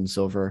for Gold and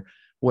Silver,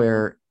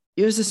 where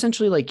it was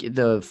essentially like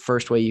the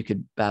first way you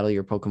could battle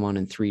your Pokemon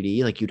in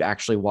 3D. Like you'd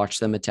actually watch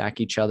them attack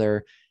each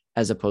other,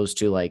 as opposed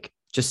to like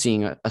just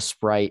seeing a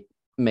sprite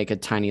make a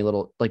tiny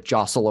little like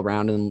jostle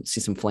around and see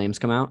some flames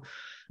come out.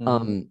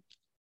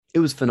 It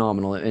was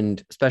phenomenal,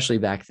 and especially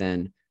back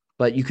then.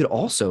 But you could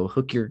also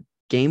hook your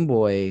Game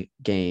Boy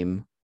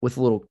game with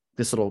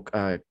this little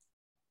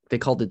they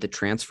called it the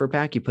transfer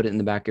pack. You put it in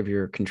the back of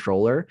your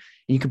controller, and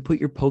you could put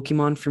your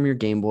Pokemon from your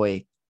Game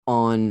Boy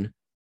on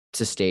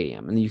to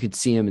Stadium, and you could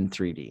see them in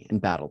 3D and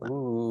battle them.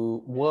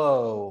 Ooh,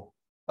 whoa.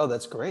 Oh,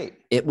 that's great.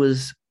 It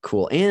was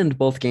cool. And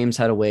both games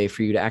had a way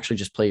for you to actually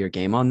just play your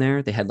game on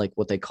there. They had like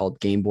what they called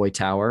Game Boy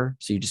Tower.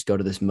 So you just go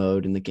to this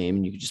mode in the game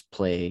and you could just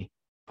play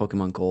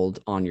Pokemon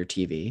Gold on your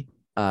TV.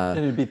 And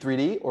it'd be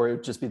 3D, or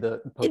it'd just be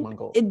the Pokemon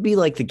Gold? It'd be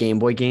like the Game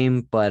Boy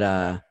game,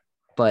 but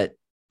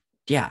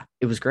yeah,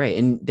 it was great.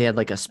 And they had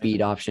like a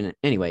speed option.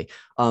 Anyway,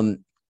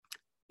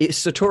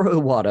 Satoru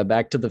Iwata,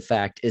 back to the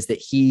fact, is that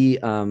he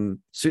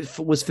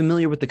was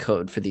familiar with the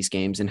code for these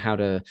games and how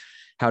to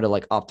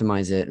like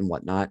optimize it and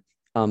whatnot.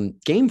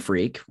 Game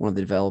Freak, one of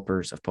the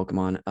developers of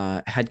Pokemon,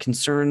 had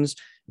concerns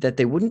that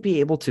they wouldn't be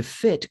able to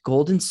fit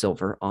Gold and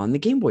Silver on the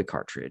Game Boy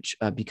cartridge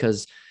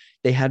because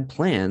they had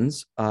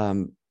plans,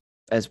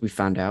 as we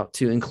found out,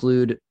 to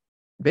include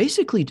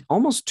basically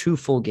almost 2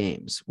 full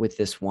games with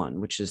this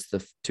one, which is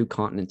the 2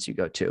 continents you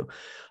go to.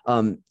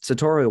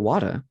 Satoru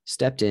Iwata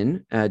stepped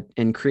in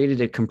and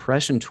created a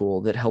compression tool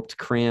that helped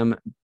cram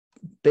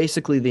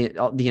basically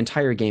the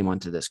entire game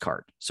onto this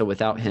card. So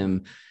without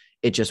him,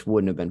 it just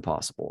wouldn't have been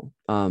possible.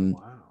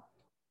 Wow.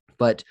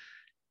 But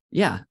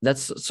yeah,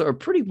 that's a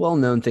pretty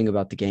well-known thing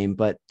about the game.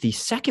 But the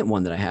second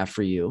one that I have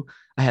for you,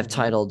 I have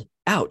titled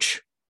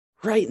Ouch,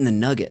 Right in the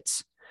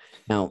Nuggets.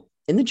 Now,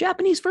 in the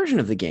Japanese version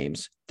of the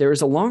games, there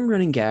is a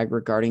long-running gag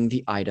regarding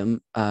the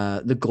item,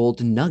 the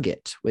gold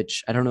nugget,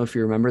 which I don't know if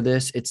you remember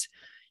this.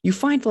 You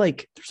find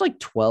there's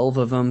 12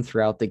 of them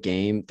throughout the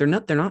game. They're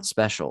not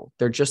special.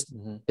 They're just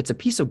it's a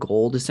piece of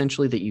gold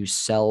essentially that you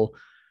sell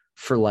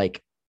for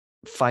like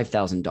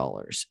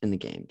 $5,000 in the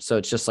game. So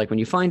it's just like when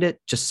you find it,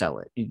 just sell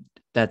it.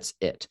 That's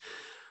it.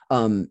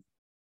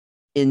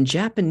 In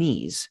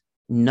Japanese,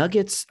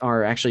 nuggets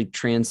are actually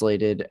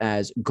translated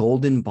as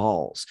golden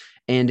balls.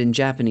 And in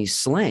Japanese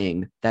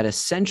slang, that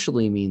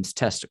essentially means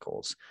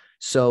testicles.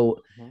 So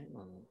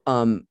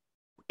on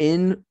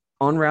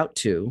Route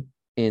 2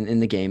 in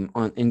the game,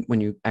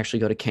 when you actually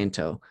go to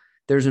Kanto,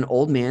 there's an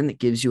old man that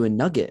gives you a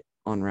nugget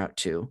on Route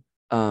 2.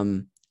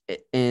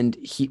 And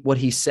what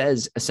he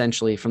says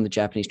essentially from the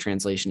Japanese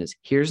translation is,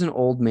 here's an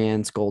old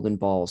man's golden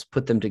balls,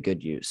 put them to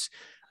good use.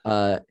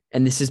 And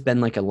this has been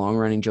like a long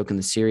running joke in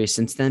the series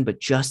since then, but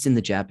just in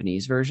the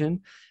Japanese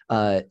version,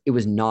 it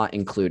was not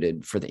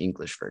included for the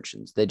English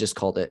versions. They just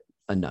called it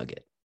a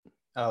nugget.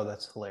 Oh,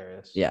 that's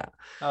hilarious. Yeah.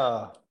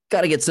 Oh,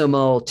 got to get some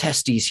old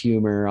testes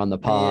humor on the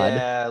pod.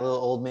 Yeah, a little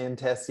old man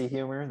testy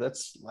humor.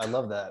 I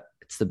love that.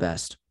 It's the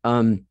best.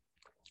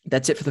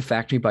 That's it for the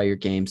Fact Me by Your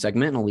Game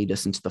segment, and I'll lead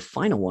us into the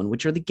final one,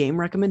 which are the game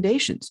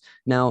recommendations.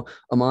 Now,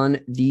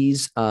 Aman,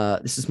 this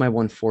is my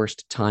one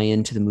forced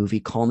tie-in to the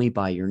movie Call Me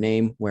by Your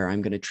Name, where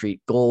I'm going to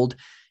treat Gold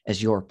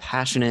as your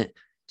passionate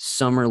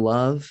summer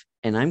love,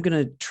 and I'm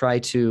going to try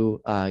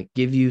to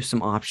give you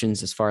some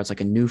options as far as like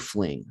a new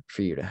fling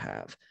for you to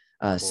have,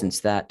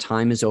 since that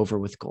time is over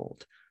with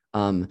Gold.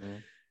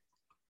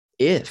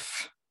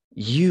 If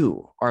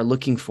you are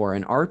looking for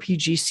an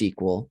RPG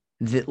sequel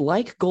that,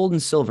 like Gold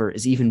and Silver,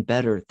 is even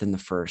better than the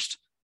first,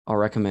 I'll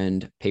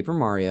recommend Paper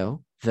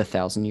Mario: The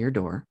Thousand Year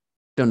Door.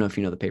 Don't know if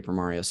you know the Paper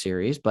Mario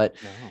series, but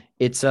No.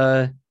 it's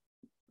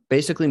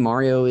basically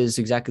Mario is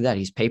exactly that.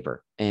 He's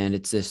paper, and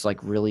it's this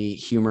like really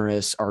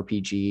humorous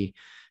RPG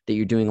that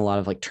you're doing a lot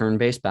of like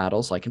turn-based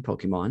battles, like in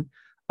Pokemon.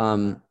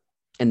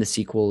 And the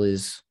sequel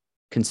is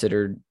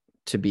considered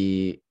to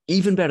be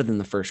even better than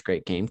the first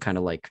great game, kind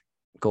of like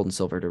Gold and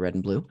Silver to Red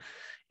and Blue.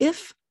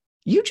 If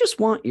you just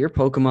want your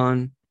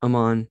Pokemon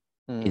Amon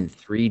in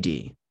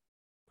 3D,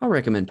 I'll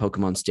recommend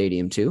Pokemon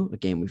Stadium 2, a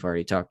game we've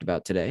already talked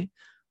about today.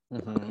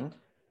 Mm-hmm.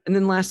 And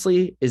then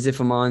lastly is if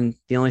Amon,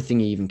 the only thing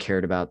you even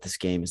cared about this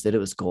game is that it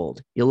was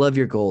gold. You'll love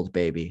your gold,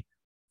 baby.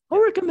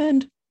 I'll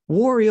recommend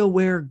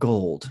WarioWare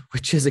Gold,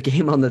 which is a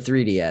game on the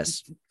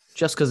 3DS,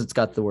 just because it's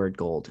got the word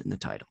gold in the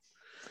title.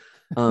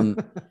 So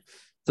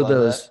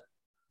those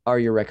are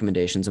your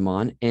recommendations,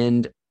 Amon.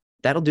 And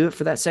that'll do it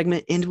for that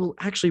segment. And will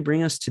actually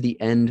bring us to the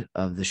end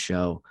of the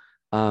show.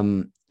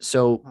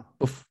 So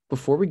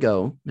before we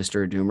go,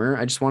 Mr. Doomer,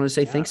 I just want to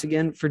say thanks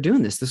again for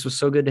doing this. This was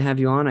so good to have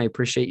you on. I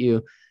appreciate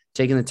you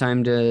taking the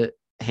time to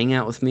hang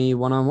out with me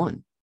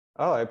one-on-one.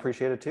 Oh, I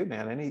appreciate it too,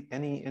 man.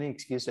 Any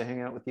excuse to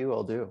hang out with you,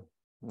 I'll do.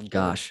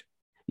 Gosh,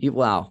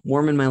 wow,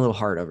 warming my little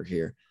heart over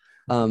here.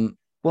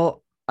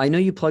 Well, I know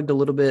you plugged a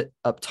little bit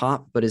up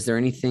top, but is there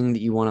anything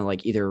that you want to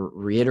like either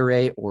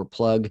reiterate or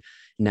plug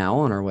now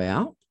on our way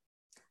out?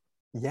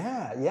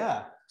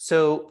 Yeah.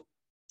 So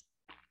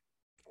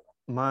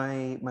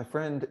my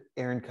friend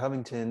Aaron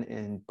Covington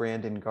and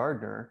Brandon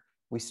Gardner,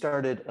 we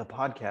started a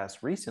podcast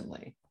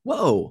recently.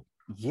 Whoa.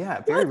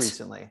 Yeah, very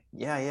recently.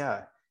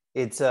 Yeah.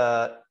 It's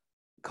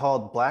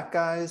called Black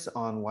Guys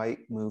on White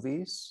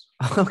Movies.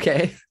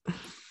 Okay.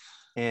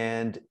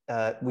 And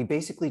we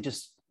basically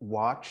just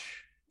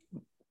watch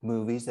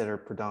movies that are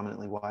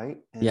predominantly white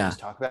and just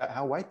talk about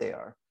how white they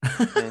are.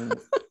 And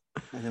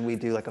then we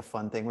do like a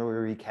fun thing where we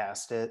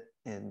recast it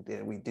and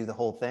we do the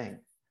whole thing.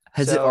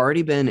 Has it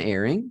already been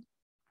airing?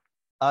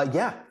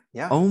 Yeah.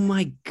 Oh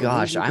my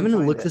gosh, I'm going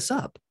to look this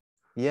up.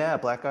 Yeah,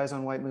 Black Guys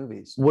on White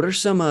Movies. What are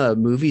some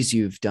movies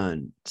you've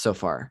done so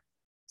far?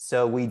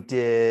 So we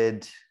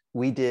did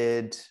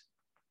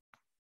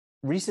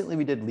recently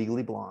we did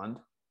Legally Blonde.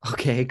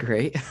 Okay,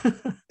 great.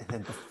 And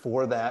then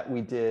before that we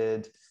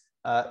did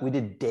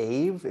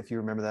Dave, if you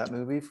remember that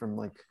movie from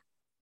like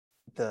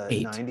the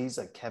 90s,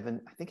 like I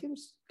think it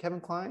was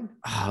Kevin Kline.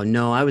 Oh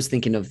no, I was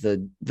thinking of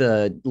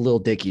the Lil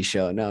Dicky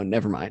show. No,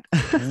 never mind.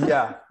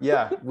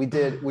 yeah. We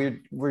did.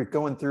 We're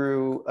going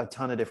through a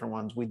ton of different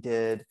ones. We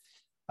did.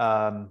 It's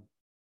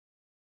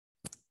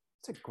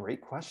a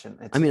great question.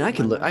 I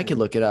could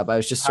look it up. I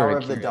was just Power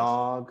sort of of the curious.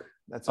 Dog.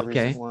 That's a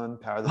recent one.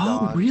 Power of the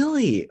Dog. Oh,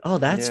 really? Oh,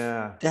 that's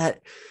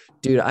that.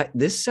 Dude,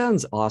 this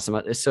sounds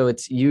awesome. So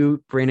it's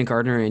you, Brandon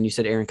Gardner, and you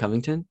said Aaron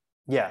Covington?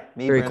 Yeah,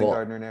 me, Very Brandon cool.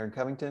 Gardner, and Aaron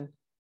Covington.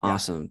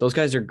 Awesome. Those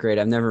guys are great.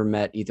 I've never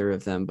met either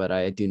of them, but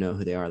I do know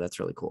who they are. That's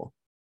really cool.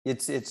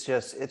 It's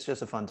just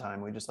a fun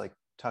time. We just like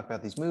talk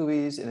about these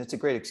movies, and it's a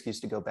great excuse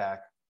to go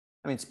back.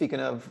 I mean, speaking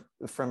of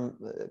from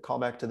call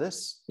back to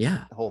this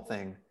whole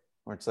thing,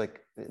 where it's like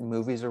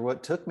movies are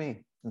what took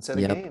me instead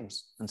of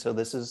games. And so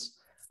this is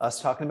us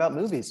talking about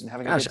movies and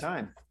having a good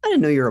time. I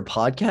didn't know you were a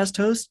podcast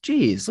host.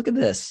 Jeez, look at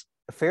this.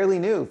 Fairly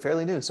new.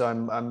 So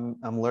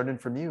I'm learning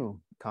from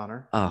you,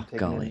 Connor. Oh,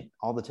 golly.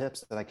 All the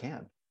tips that I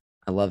can.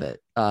 I love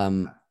it.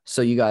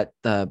 So you got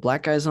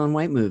Black Guys on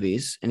White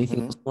Movies.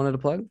 Anything else you wanted to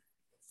plug?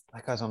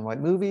 Black Guys on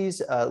White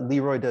Movies.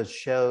 Leroy does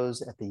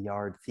shows at the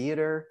Yard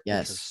Theater.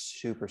 Yes. Which are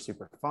super,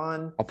 super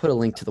fun. I'll put a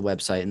link to the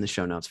website in the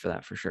show notes for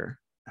that for sure.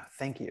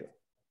 Thank you.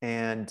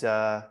 And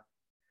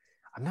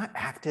I'm not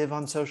active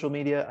on social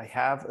media. I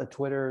have a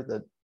Twitter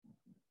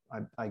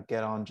that I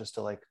get on just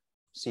to like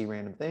see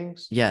random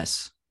things.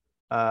 Yes.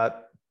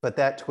 But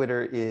that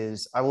Twitter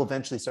I will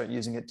eventually start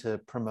using it to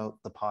promote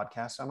the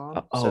podcast I'm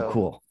on.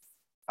 Cool.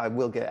 I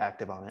will get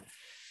active on it.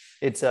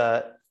 It's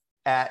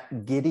at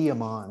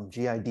Giddyamon,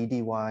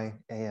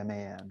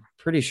 GIDDYAMAN.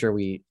 Pretty sure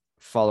we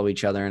follow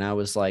each other. And I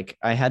was like,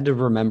 I had to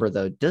remember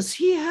though, does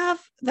he have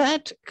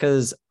that?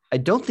 Because I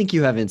don't think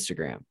you have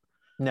Instagram.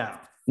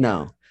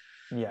 No.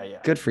 Yeah.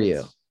 Good for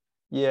you.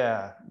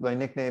 Yeah. My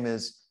nickname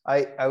is,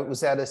 I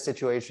was at a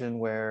situation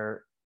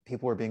where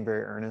people were being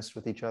very earnest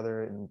with each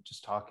other and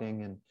just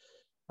talking, and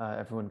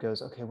everyone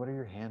goes, okay, what are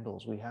your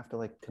handles? We have to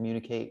like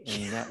communicate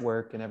and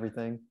network and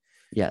everything.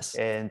 Yes.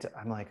 And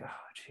I'm like, oh,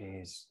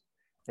 geez.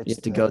 You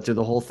have to go through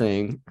the whole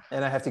thing.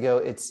 And I have to go,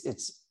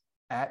 it's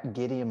at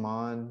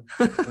Giddyamon.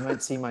 You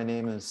might see my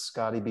name is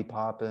Scotty B.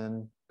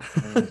 Poppin.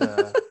 And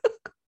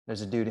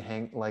there's a dude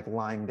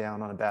lying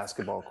down on a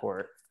basketball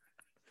court.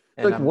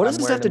 And like, what does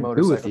this have to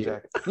do with you?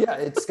 Yeah,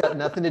 it's got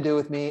nothing to do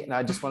with me. And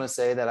I just want to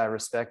say that I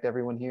respect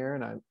everyone here,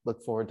 and I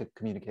look forward to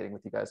communicating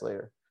with you guys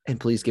later. And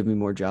please give me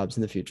more jobs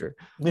in the future.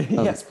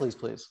 Yes, please.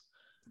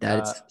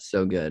 That's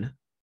so good.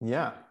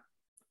 Yeah.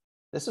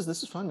 This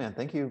is fun, man.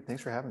 Thank you.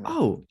 Thanks for having me.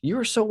 Oh, you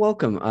are so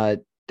welcome.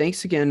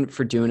 Thanks again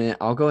for doing it.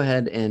 I'll go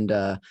ahead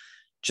and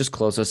just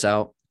close us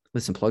out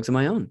with some plugs of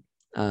my own.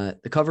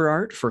 The cover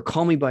art for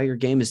Call Me By Your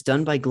Game is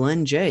done by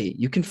Glenn J.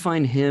 You can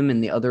find him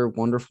and the other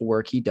wonderful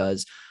work he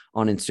does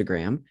on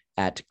Instagram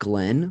at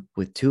Glenn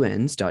with 2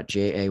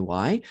 N's.jay.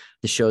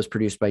 The show is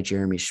produced by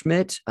Jeremy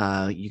Schmidt.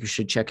 You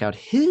should check out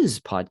his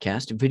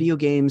podcast, Video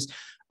Games,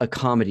 a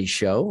Comedy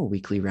Show, a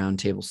weekly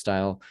roundtable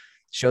style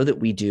show that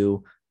we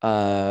do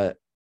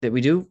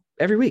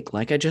every week,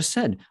 like I just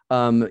said.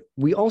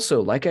 We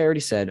also, like I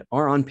already said,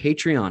 are on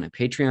Patreon at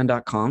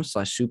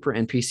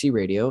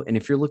patreon.com/supernpcradio. And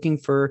if you're looking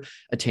for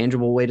a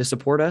tangible way to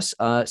support us,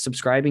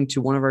 subscribing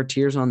to one of our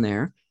tiers on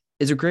there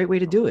is a great way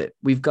to do it.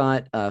 We've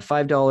got a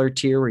 $5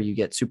 tier where you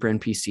get Super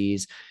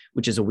NPCs,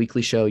 which is a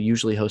weekly show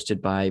usually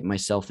hosted by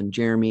myself and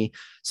Jeremy.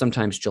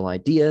 Sometimes July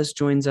Diaz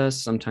joins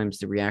us. Sometimes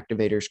the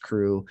Reactivators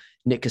crew,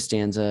 Nick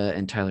Costanza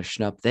and Tyler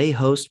Schnupp, they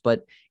host,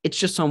 but it's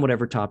just on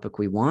whatever topic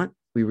we want.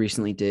 We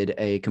recently did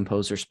a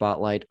composer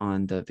spotlight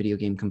on the video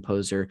game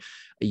composer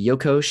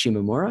Yoko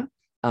Shimomura.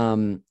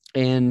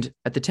 And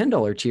at the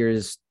 $10 tier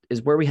is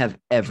where we have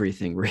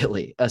everything,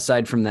 really.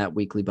 Aside from that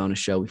weekly bonus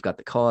show, we've got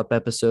the call-up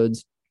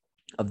episodes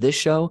of this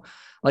show,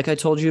 like I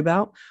told you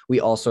about. We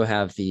also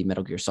have the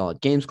Metal Gear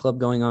Solid Games Club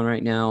going on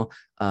right now,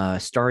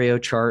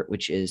 Stario Chart,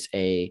 which is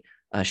a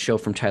show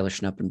from Tyler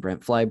Schnupp and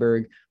Brent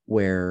Flyberg,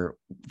 where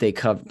they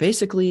cover,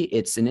 basically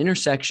it's an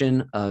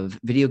intersection of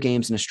video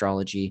games and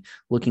astrology,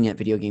 looking at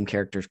video game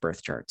characters'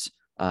 birth charts.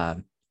 A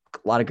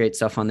lot of great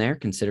stuff on there.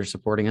 Consider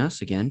supporting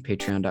us. Again,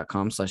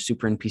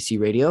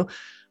 patreon.com/supernpcradio.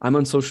 I'm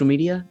on social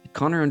media,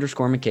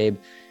 Connor_McCabe.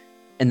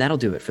 And that'll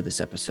do it for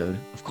this episode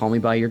of Call Me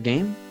By Your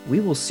Game. We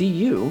will see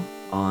you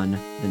on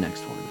the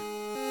next one.